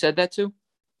what you said that to?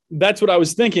 That's what I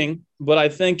was thinking. But I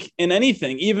think in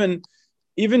anything,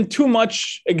 even too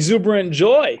much exuberant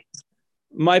joy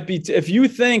might be. If you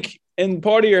think in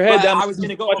part of your head, I was going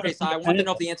to go. Okay, so I wanted to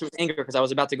know if the answer was anger because I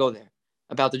was about to go there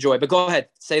about the joy. But go ahead,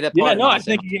 say that part. Yeah, no, I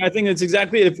think that's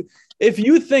exactly it. If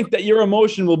you think that your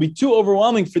emotion will be too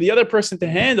overwhelming for the other person to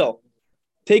handle,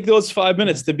 take those 5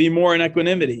 minutes to be more in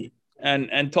equanimity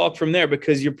and talk from there,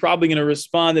 because you're probably going to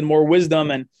respond in more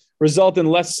wisdom and result in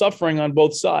less suffering on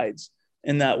both sides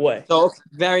in that way. So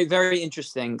very, very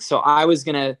interesting. So I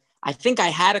think I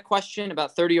had a question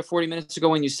about 30 or 40 minutes ago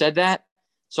when you said that.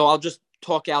 So I'll just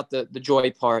talk out the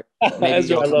joy part. That's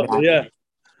what I love it,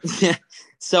 yeah.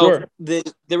 So sure.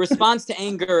 The response to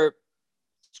anger,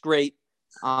 great.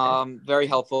 Very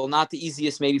helpful. Not the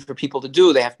easiest maybe for people to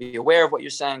do. They have to be aware of what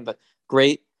you're saying, but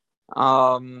great.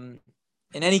 In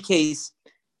any case,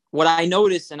 what I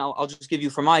notice, and I'll just give you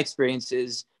from my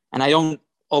experiences, and I don't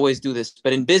always do this,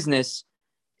 but in business,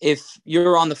 if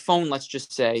you're on the phone, let's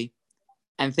just say,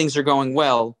 and things are going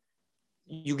well,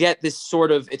 you get this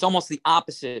sort of, it's almost the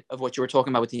opposite of what you were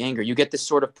talking about with the anger. You get this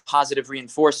sort of positive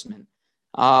reinforcement.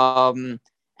 And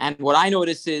what I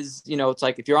notice is, it's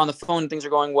like if you're on the phone and things are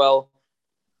going well,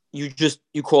 you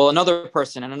call another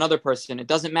person and another person. It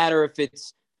doesn't matter if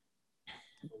it's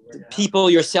people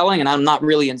you're selling, and I'm not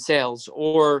really in sales,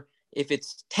 or if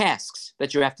it's tasks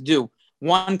that you have to do.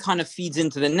 One kind of feeds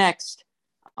into the next.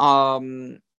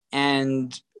 And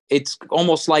it's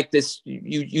almost like this,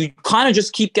 you kind of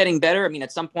just keep getting better. I mean,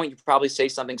 at some point you probably say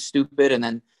something stupid and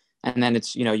then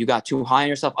it's, you got too high on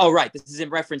yourself. Oh, right. This is in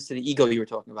reference to the ego you were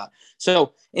talking about.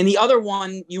 So in the other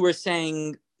one, you were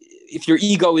saying, if your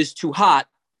ego is too hot,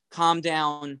 calm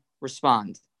down,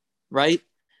 respond, right?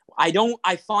 I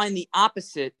find the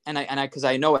opposite. Because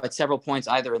I know at several points,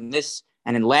 either in this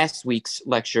and in last week's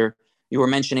lecture, you were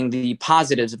mentioning the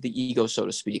positives of the ego, so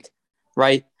to speak,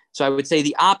 right? So I would say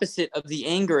the opposite of the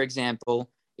anger example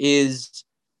is,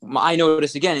 I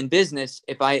notice again in business,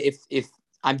 if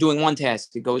I'm doing one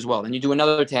task, it goes well, and you do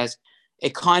another task,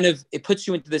 it puts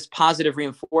you into this positive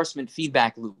reinforcement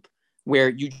feedback loop where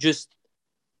you just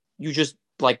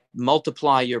like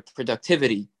multiply your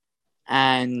productivity,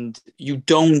 and you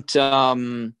don't,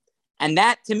 and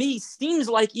that to me seems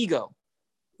like ego,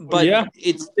 but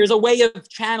there's a way of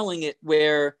channeling it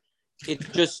where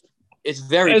it's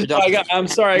very productive. I'm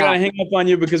sorry, I got to hang up on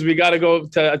you because we got to go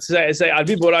to say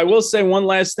Advi, but I will say one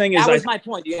last thing. That was my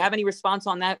point. Do you have any response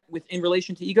on that in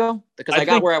relation to ego? Because I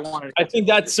got where I wanted to go. I think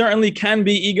that certainly can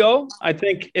be ego. I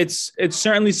think it's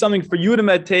certainly something for you to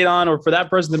meditate on, or for that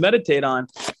person to meditate on.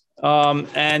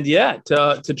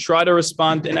 To try to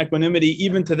respond in equanimity,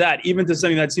 even to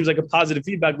something that seems like a positive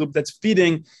feedback loop that's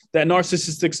feeding that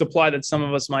narcissistic supply that some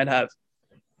of us might have.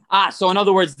 So in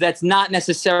other words, that's not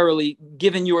necessarily,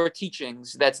 given your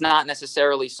teachings, that's not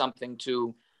necessarily something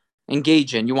to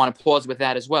engage in. You want to pause with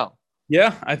that as well.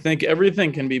 Yeah, I think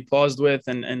everything can be paused with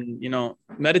and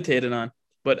meditated on.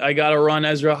 But I got to run,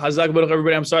 Ezra. Hazak Baruch,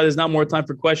 everybody. I'm sorry, there's not more time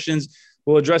for questions.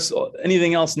 We'll address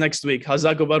anything else next week.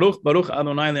 Hazak Baruch, Baruch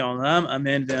Adonai Le'olam.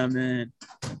 Amen. Amen.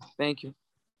 Thank you.